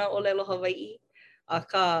papahana o lelo Hawaii a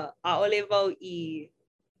ka a'ole wau I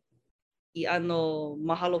ano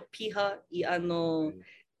mahalo piha I ano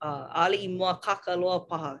ale I mua kaka loa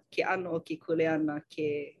paha ke ano o ke kuleana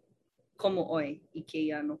ke komo oi I ke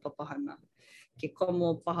ano papahana. Ke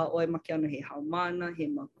komo paha oi ma ke ano he haumana, he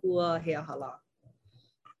makua, he ahala.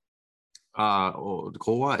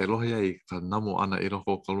 Ko wā e lohe ai ka namo ana I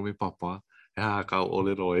roko kalumi papa he ha ka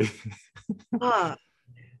ole roi.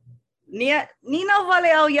 Nina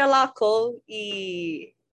wale au ia lako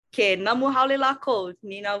I ke namu haole lako,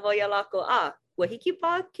 nina wale ia lako, ua hiki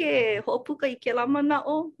pā ke hoʻopuka I ke lama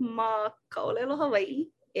nao ma ka olelo Hawaii.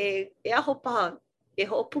 E aho paha e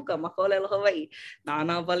hoʻopuka ma ka olelo Hawaii.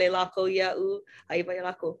 Nāna wale lako ia'u, ai wale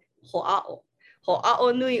lako, hoʻa'o.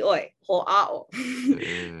 Hoʻa'o nui ʻoe, hoʻa'o.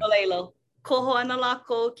 No leila, koho ana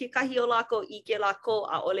lako, ke kahi o lako I ke lako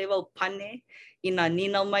a ole wau pane. I nā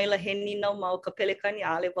ninau maila he ninau ma o ka pelekani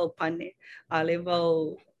a ale wau pane. A ale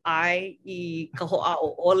wau ai I ka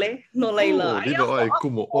hoʻa'o ole. No leila, nina ai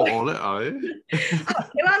kumo o ole ai.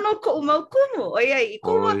 Ke la no koʻu mau kumu. Oiai, I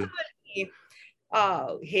koʻu makamani,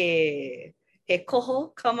 he koho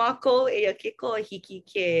ka mākou eia ke koa hiki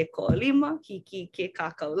ke koʻolima, hiki ke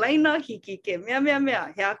kākau laina, hiki ke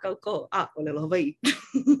mea. He a kau koho. Olelo Hawaii.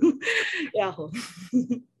 E aho.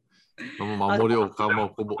 Ma mori o ka mau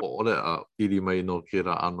kumu o ole a piri mai no ke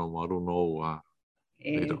ra ano maru no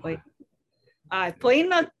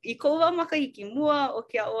Poina I kou wau makahiki mua o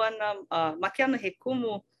ke a'o ana, ma ke ana he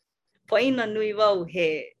kumu, poina nui wau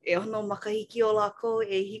he e ono makahiki o lako,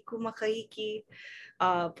 e hiku makahiki,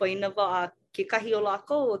 poina wau ke kahi o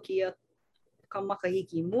lako o kia ka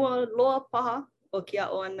makahiki mua loa paha o ke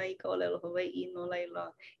a'o ana I ka olelo Hawaii no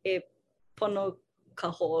laila. E pono ka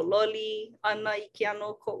ho'ololi ana I ke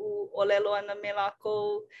ano ko'u olelo ana me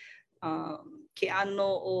lākou, ke ano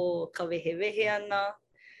o ka wehewehe ana.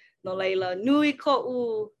 No laila, nui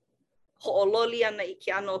ko'u ho'ololi ana I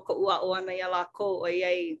ke ano ko'u a'o ana ia lākou,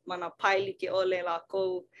 ʻoiai mana pai like ʻole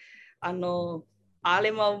lākou ano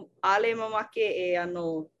ʻaʻole mamake e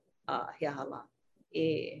ano he aha la,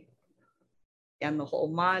 e ano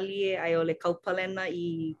ho'omālie a I ʻole kaupalena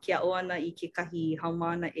I ke a'o ana I kekahi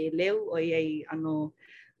haumāna e leu ʻoiai ano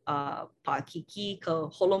pākiki, ka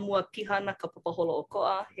holomua piha ana ka papaholo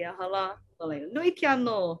ʻokoʻa, he aha la. Nui ke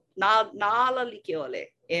ano nā ala like ʻole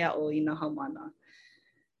e a'o I nā haumāna.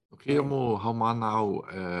 Okay, mo haumāna au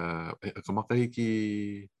ka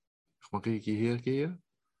makahiki hia ke ia?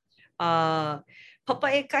 Papa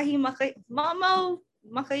e kahi mamau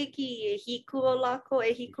makahiki e hiku o lākou,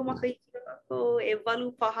 e hiku makahiki o lākou, e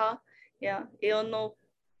walu paha. Yeah, e ono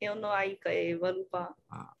ai ka e walu paha.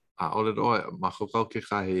 Ole roe, makokau ke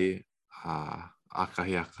kahi,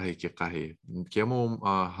 akahi ke kahi. Kia mo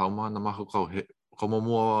haumāna makokau, komo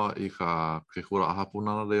mua I ke kura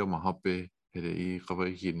ahapuna leo mahape here I ka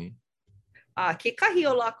waikini. Ke kahi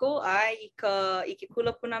o lākou, ai I ke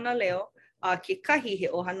kula punana leo, ke kahi he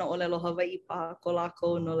ohana ʻōlelo Hawaiʻi paha ko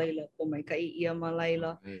lākou no laila po maikaʻi ʻia ma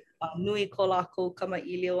laila. Nui ko lākou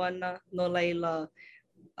kamaʻilio ana no laila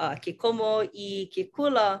ke komo I ke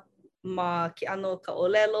kula ma ke ano ka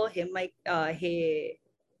ʻōlelo he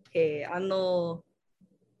ano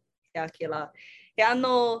he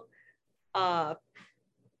ano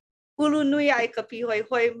hulu nui ai ka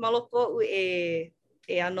pihoihoi ma loko o e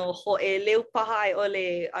ano e leu paha ai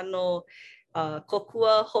ʻole ano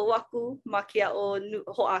kokua hoaku ma ke a'o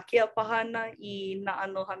ho'ākea paha ana I nā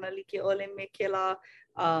ano hana like ʻole me kēlā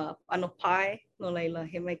ano pai no laila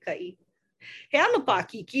he maikaʻi. He ano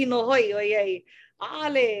pākiki no hoi ʻoiai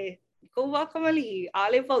ʻaʻale kou wā kamaliʻi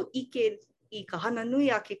ʻaʻale wau ʻike I ka hana nui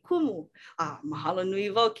a ke kumu. Mahalo nui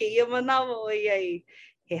wau kēia manawa ʻoiai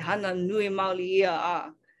he hana nui maoli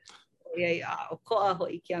ia ʻoiai o koʻa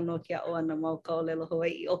hoʻi ke ano ke a'o ana mau ka ʻōlelo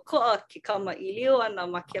Hawaiʻi. O koʻa ke kamaʻilio ana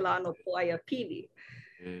ma kēlā ano pōʻaia pili.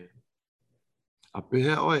 A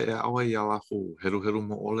pehea ʻoe e awa I a lākou heru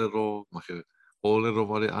mo ʻōlelo, ma ke ʻōlelo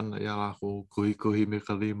wale ana I a lākou kuhi me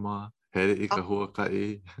ka lima, here I ka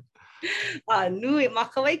huakaʻi. Nui, ma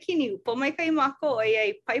ka waikini, po maikai mākou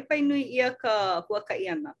ʻoiai paipai nui ia ka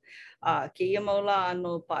huakaʻi ana. Ke ia maula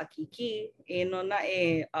ano pākiki, e nona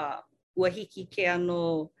ua hiki ke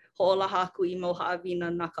ano hoʻolaha aku I mau haʻawina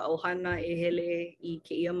nā ka ʻohana e hele I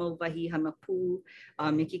ke ia mau wahi hana pū,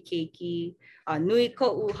 me ke keiki. Nui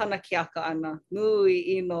koʻu hana keaka ana,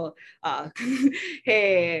 nui ino.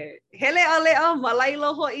 He hele a leʻa ma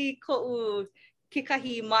laila hoʻi koʻu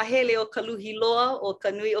kekahi mahele o ka luhi loa o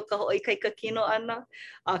ka nui o ka hoʻoikaika kino ana.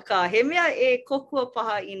 Ka he mea e kokua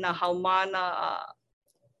paha I nā haumāna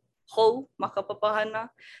hou ma ka papahana,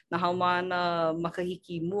 nā haumāna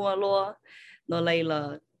makahiki mua loa. No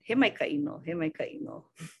laila, he maikaʻi no.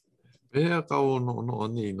 Pehea kau no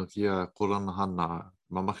ni no kia korana hana.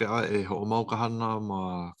 Mamake a e hoʻomau ka hana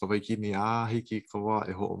ma ka waikini hiki ka wā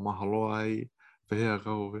e hoʻomaha loa ai. Pehea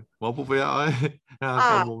kau we. Maopopo ia ai.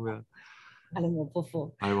 Kau mo mea. Ale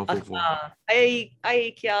maopopo. Ai maopopo.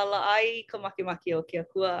 Ai ke ala, ai ka makemake o ke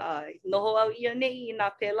akua. Noho au ia nei I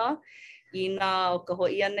nā pēlā. I nā o ka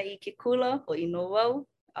hoʻi ana I ke kula, hoʻi no wau.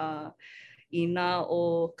 I nā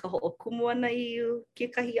o ka hoʻokumu ana I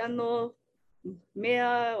kekahi ano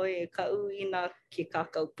mea, oi kaʻu I nā ke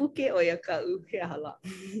kākau puke, oi kaʻu he aha la.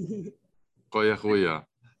 Koia koia.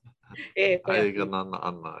 Koia. Ai ka nana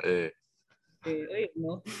ana, Oi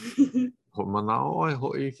no. Manao ai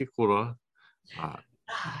hoʻi ke kura.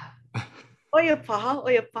 Oia paha.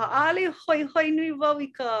 Ale hoi nui wau I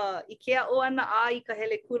ke a'o ana I ka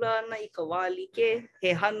hele kula ana I ka wā like.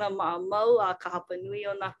 He hana maʻamau a ka hapa nui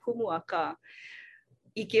o nā kumu a ka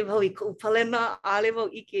ike wau I koʻu palena. Ale wau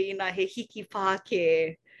ike I nā he hiki paha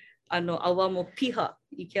ke auamo piha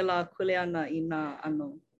I kēlā kuleana I nā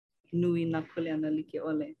nui nā kuleana like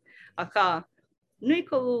ʻole. Akā nui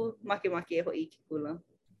koʻu makemake e hoʻi I ke kula.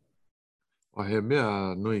 O he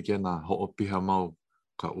mea nui ke nā hoʻopiha mau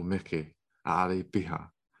ka umeke. Ale I piha.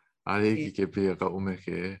 Ale iki ke piha ka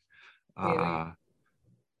umeke.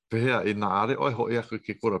 Pehea I nā are oi hoʻi aku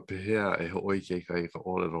ke kura pehea e hoʻoi ke kai ka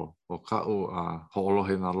ʻōlelo. O ka'u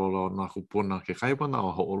hoʻolohe nā lolo nā kupuna ke kai mana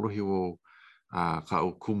o hoʻolohi o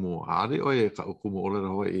ka'u kumu. Are oi e ka'u kumu ʻōlelo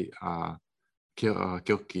Hawaiʻi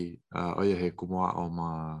keoki oi he kumu o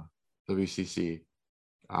ma WCC.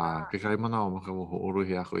 Ke kai mana o maka mo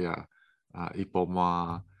hoʻolohi aku ia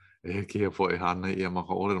Ipoma e kia po e hana ia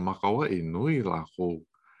maka ʻōlelo maka Hawaiʻi nui lākou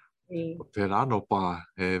Pera no pa,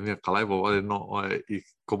 mea kalai wa wale no I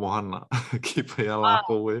komohana ki pea la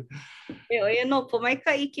koe. Oia no, po mai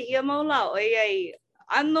ka I ke ia maula, oia I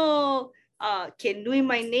ano ke nui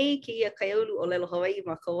mai nei ke ia kaiaulu o lelo Hawaii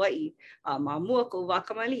ma Kauai. Ma mua ko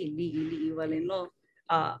wakamali, li wale no.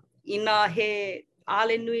 Ina he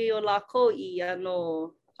ale nui o lako I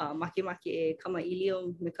ano maki e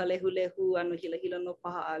kamailio me ka lehu ano hila no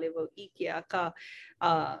paha ale wau ike a ka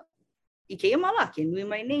I ke ia mala, ke nui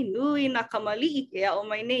mai nei, nui na kamali'i ke a o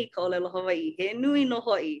mai nei ka o lelo Hawaii. He nui no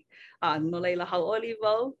hoi. No leila hauoli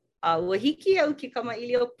wau. Ua hiki au ke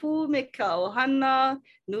kamailio pū me ka ohana,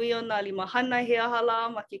 nui o nā limahana he ahala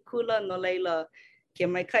ma ke kula no leila ke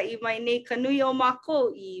maika'i mai nei ka nui o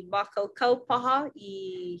mākou I mākaukau paha,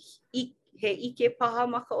 he ike paha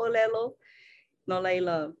ma ka olelo. No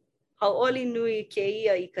leila, hauoli nui ke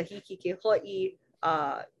ia I ka hiki ke hoi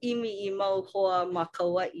imi I mau hoa ma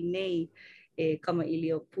Kauai nei e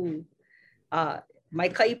kamailio pū.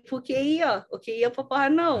 Maikai pu ke ia, o ke ia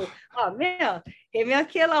papahanau. Mea, he mea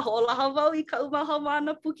ke la ho'olaha wau I ka umaha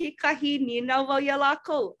mana pu ke kahi ni nau wau ia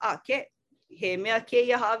lākou. He mea ke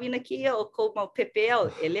ia haawina ke ia o kou mau pepe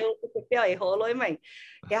au. E leo ko pepe au e ho'oloi mai.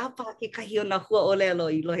 He apa ke kahi o nā hua o lelo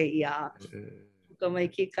I lohe ia. Ka mai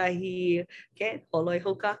ke kahi, ke ho'oloi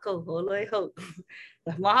hou kākou, ho'oloi hou.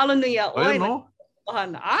 Mahalo nui a Oia oi na no?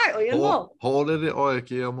 Ai, oia no. Ho'olele oe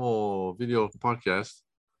ke ia mo video podcast.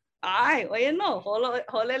 Ai, oia no,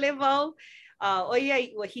 holele wau. Oia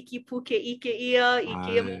ua hiki pu ke ike ia I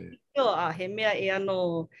ke ia he mea e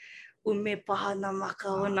ano ume paha na maka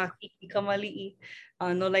o nā hiki kamali'i.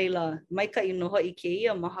 No leila, maika'i no hoi ke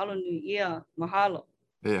ia, mahalo nui ia, mahalo.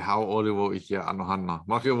 Hau ole wau I ke anohana.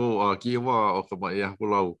 Make wau ki wa o ka mai hapu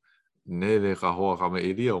lau nere ka hoa ka me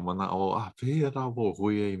iria o mana o pēra wau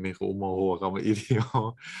hui ei me ka uma hoa ka me iria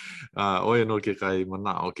o. Oia no ke kai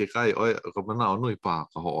mana o ke kai oia ka mana o nui pā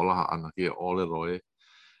ka ho'olaha ana ki ole roe.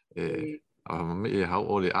 Me hau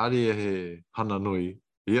ole ari he hana nui.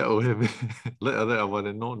 Ia o he me lea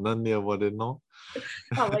wale no, nania wale no.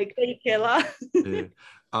 Maikai ke la.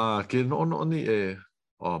 Ke no ni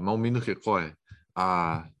mau minu ke koe.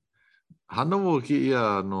 Hana mo ki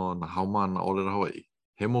ia no na haumana ole ra Hawaii.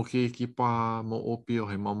 He mo ki pā mo opio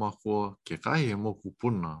he mamakua ke kai he mo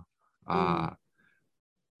kupuna.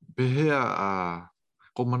 Pehea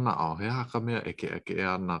ko mana au he haka mea eke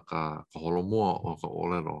ana ka holomua o ka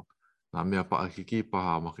olero. Nā mea pa ki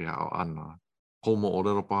paha ma ke ao ana. Ko mo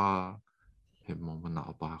olero paha he mo mana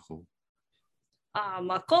o paha ko.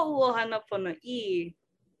 Ma ko'u o hana pono I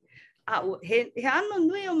he ano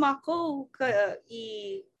nui o mākou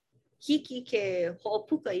I hiki ke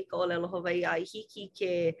ho'opuka I ka olelo Hawaii I hiki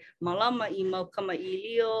ke malama I mau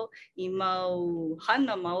kamailio, I mau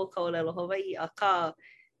hana mau ka olelo Hawaii a ka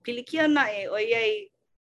pilikia nae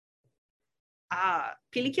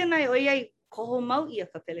oiai koho mau ia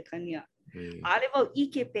ka pelekania. Ale wau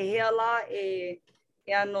ike pehea la e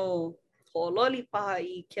ano ho'ololi paha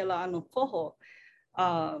I kela ano koho.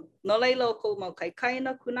 No leila o kou mau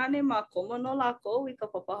kaikaina kunane ma komo no lākou I ka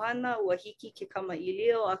papahana ua hiki ke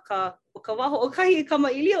kamailio o ka waho o kahi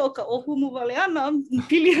kamailio o ka ohumu wale ana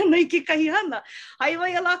pili ana I ke kahi hana. Hai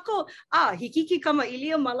wai a lākou, hiki ke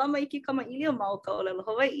kamailio malama I ke kamailio ma o ka olelo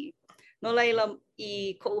Hawaii. No leila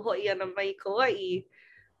I kou hoi ana mai Kauai,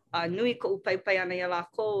 nui kou paipai ana ia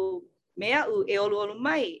lākou mea u e olu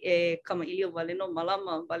mai e kamailio wale no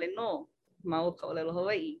malama wale no ma o ka olelo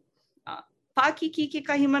Hawaii. Pākiki ke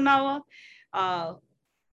kahi manawa,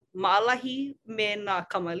 maalahi me nā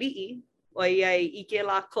kamali'i, oiai ike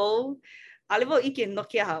lākou. Ale wau ike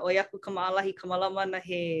noke aha, oi aku ka maalahi ka malama na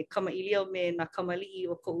he kamailio me nā kamali'i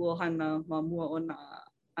o ko'u ohana ma mua o nā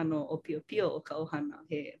ano o pio o ka ohana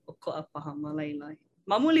he o ko'a paha ma laila.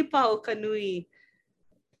 Mamuli pa o ka nui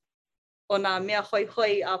o nā mea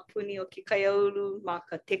hoi a puni o ke kaiaulu ma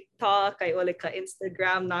ka TikTok, kai ole ka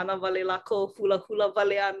Instagram, nāna wale lako hula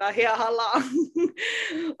wale ana he ahala.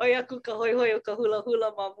 Oi aku ka hoi o ka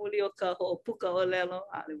hula ma muli o ka ho'opuka o lelo,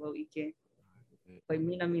 ale wau ike. Hoi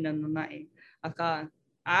mina no nae. Aka,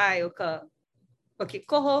 o ke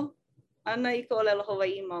koho, ana I ka o lelo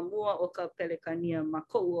Hawaii ma mua o ka pelekania ma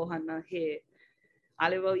ko'u ohana he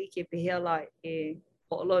ale wau ike pehea la e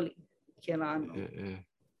ho'ololi ke la ano.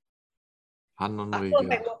 Hana nui Ako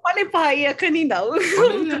mai pale paha ia kaninau.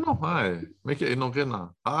 Pale ia no, hai. Me ke ino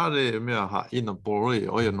kena. Are mea ha ina poroi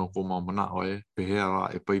oia no ko mau mana oe. Pehea la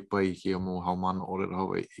e paipai ki mo haumana ore ra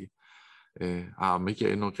Hawaii. Me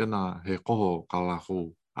ke ino kena he koho ka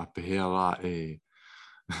lako a pehea la e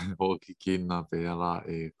o ki kina pehea la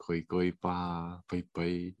e koi paha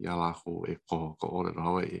paipai ia lako e koho ka ore ra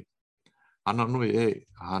Hawaii. Ana nui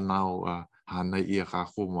hanau hanai ia ka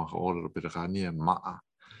kuma ka ore ra Perekania maa.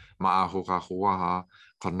 Ma'ako ka kuaha,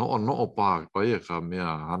 ka no'o pā, paia ka mea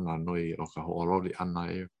hana nui o ka ho'ololi ana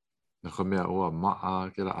e. Na ka mea ua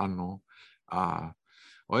ma'a ke la ano.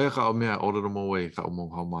 Oia ka o mea orero mo e ka o mo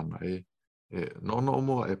haumana e. No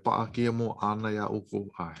mo e pa'a kia mo ana ia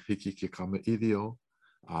uku a hiki ke kame idio.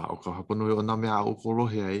 O ka hapanui o na mea a uku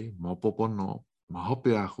lohi ai, ma popono, ma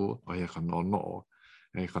hope aku, oia ka no.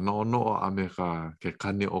 E ka no a me ka ke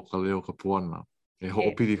kani o ka leo ka puana. E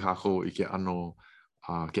ho'opiri kako i ke ano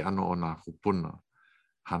o nā kupuna.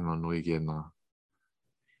 Hana nui ke nā.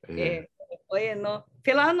 Oia no.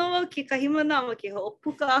 Pela ano ki kahi manawa ke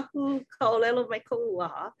ho'opuka aku ka olelo mai ko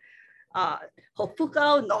uaha. Ho'opuka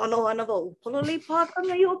au no ana wau. Pololei pā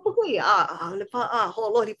kanga i ho'opuka i. Le pā,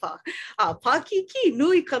 ho'ololi pā. Pā ki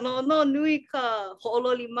nui ka no nui ka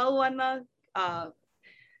ho'ololi mau ana.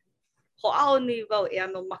 Ho'ao nui wau e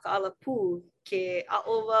ano makaala pū. Ke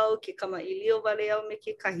a'o wau, ke kamaʻilio wale au me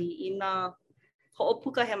ke kahi i nā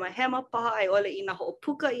ho'opuka hema paha ai ole i nā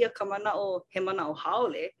ho'opuka ia ka mana'o he mana'o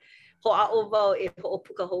haole. Ho'a'o wau e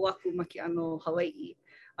ho'opuka hou aku ma ke ano Hawai'i.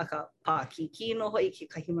 Aka pā kiki no hoi ke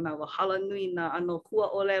kahi manawa hala nui nā ano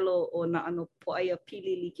kua olelo o nā ano po'aia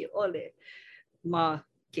pili like ole. Ma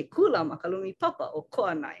ke kula ma ka lumi papa o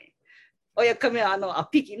koanai. Oia ka mea ano a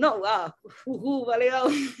piki no, huhu wale au.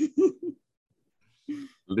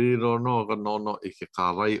 Liro no ka no i ke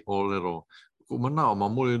kārai olero. Ku mana o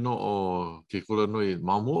mamuri no o ke kula nui.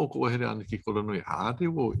 Mamu o kua here ana ke kula nui. Haare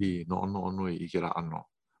wo i no nui i ke ra ano.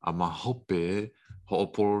 A ma hope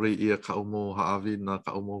ho'opolori ia ka umo haawina,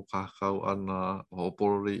 ka umo kākau ana,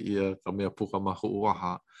 ho'opolori ia ka mea puka mahu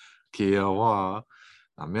uaha. Ke awa,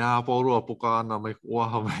 a mea apaurua puka ana mai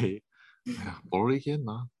uaha mai. Polori ke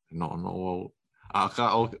na. No au. A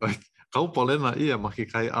kau polena ia ma ke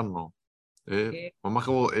kai ano.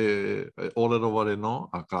 Mamaka o olero wale no,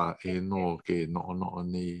 a ka no ke no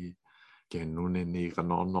ni, ke nune ni ka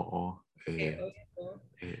no. Me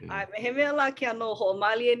he mea la ke ano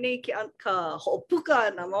ho'omali nei ke ka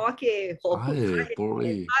ho'opuka na mama ke ho'opuka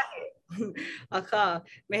he aka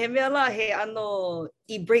me he mea la he ano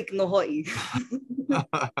I break no hoi.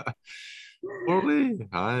 Pori,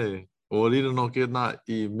 ai. O rira no ke nā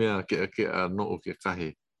I mea ke a no o ke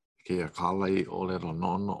kahi. Ke a kālai olero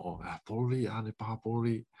no. Pori, ane paha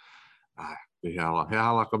pori. Ai, he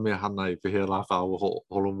ala ka mea hana I pehe la ka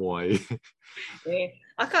holo mo ai.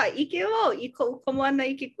 Aka, ike wau, I ko komoana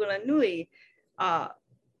I ke kula nui,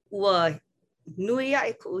 ua nui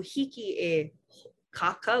a ko hiki e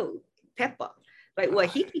kakau, pepa. Like, ua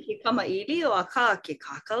hiki ke kamaʻilio a ka ke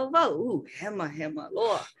kakau wau, hema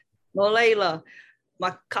loa. No leila,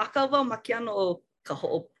 ma kakau wau ma ke ano o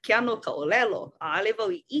ke ano ka olelo, a ale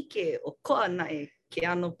wau I ike o koa nae ke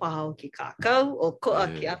ano paha o ke kakau, o koa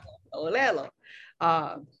ke ano ka olelo.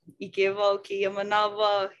 Ike wau ke ia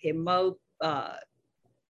manawa, he mau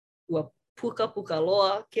ua puka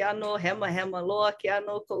loa ke ano, hema loa ke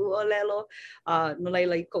ano ko olelo. No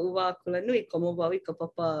laila I ko'u wā kula nui, komo wau I ka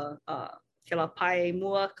papa ke la pae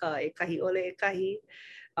mua ka e kahi ole e kahi.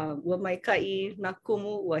 Ua maikaʻi nā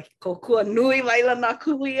kumu, ua kokua nui waila nā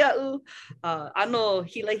kumu ia'u. Ano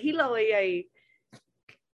hila o iai,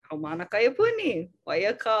 haumana ka e puni.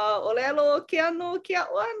 Waia ka olelo ke ano ke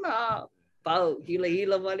a'o ana. Pau,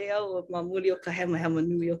 hila wale au, ma muli o ka hema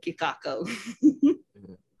nui o ke kakau.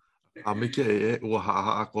 A me ke ua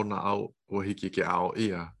haa kona au, ua hiki ke ao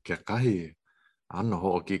ia, ke kahi, ana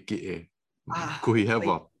ho o ke e, kuhi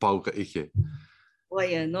hewa, pau ka ike.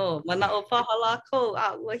 Oia, no. Mana o paha lākou,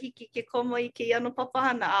 ua hiki ke komo I ke ano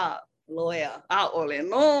papahana, loea, ole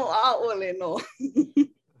no.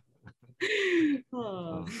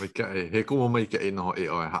 Mai he kuma mai ka e noho e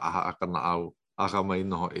oe, haa kana au, aka mai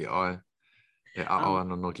noho e oe, e ao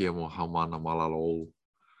ana no kia mo haumana malalo ou.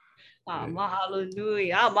 Mahalo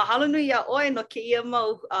nui. Mahalo nui a oe no ke ia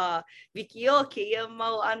mau wikio, ke ia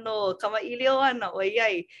mau ano kamaʻilio ana o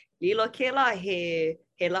iai. Lilo ke la he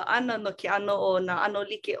la ana no ke ano o na ano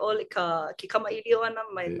like ole ke kamaʻilio ana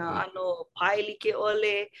mai na ano pae like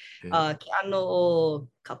ole, ke ano o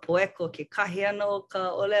ka poeko, ke kahi ano o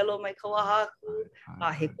ka olelo mai ka waha aku.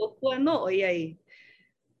 He kokua no o iai.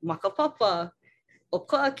 Ma ka papa, o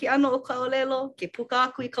koa ke ano o ka olelo, ke puka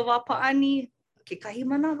aku I ka wā pāʻani, ke kahi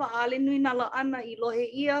manawa ʻaʻole nui nā laʻana I lohe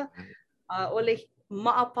ia, ole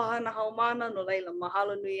maʻa paha nā haumana no laila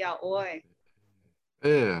mahalo nui a ʻoe.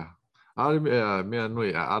 Ale mea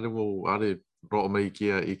nui, ale roʻo mai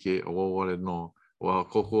kia I ke ʻauauale no, ua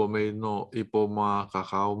kokua mai no ipo ma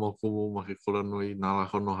kakao ma kumu ma ke kula nui, nā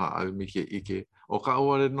lako no haʻawi mi ke ike. O ka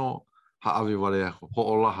ʻauale no, haʻawi wale ako,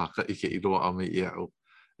 hoʻolaha ka ike I roa a me I aʻu.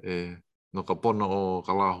 No ka pona o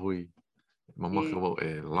ka lāhui, mamaka wau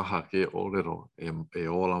laha ke ōrero, e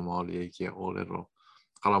ola maoli e ke ōrero.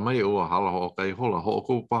 kala mai ua hala ho kai hola ho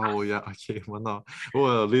ko pa o ia ke mana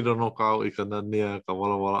ua lira no kau I kana nia ka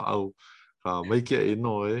wala au ka mai ke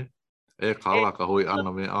ino e kala ka hui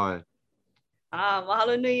ana me ai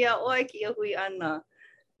Mahalo nui a oi ki a hui ana.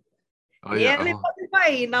 ai Ele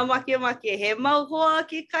papai na make he mau hoa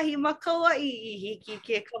ke kahi makaua I hiki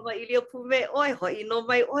ke kamailia pume oi hoi no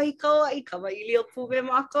mai oi kaua I kamailia pume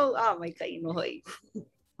makou mai ka ino hoi.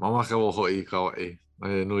 mama ke wo hoi ka e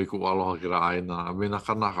nui ku aloha ki ra aina me na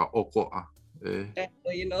kanaka oko a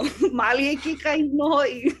You know, mali ki kahi no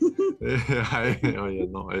hoi. ai oi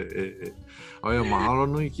no oi mahalo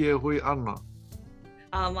nui ki e hui ana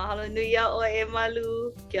Mahalo nui a oi e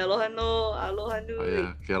malu, ke aloha no, aloha nui.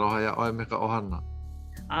 ai ke aloha ia oi me ka ohana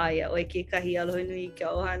Ia oi ke kahi aloha nui ke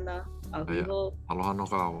ohana, a hui ai ho. aloha no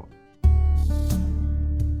ka awa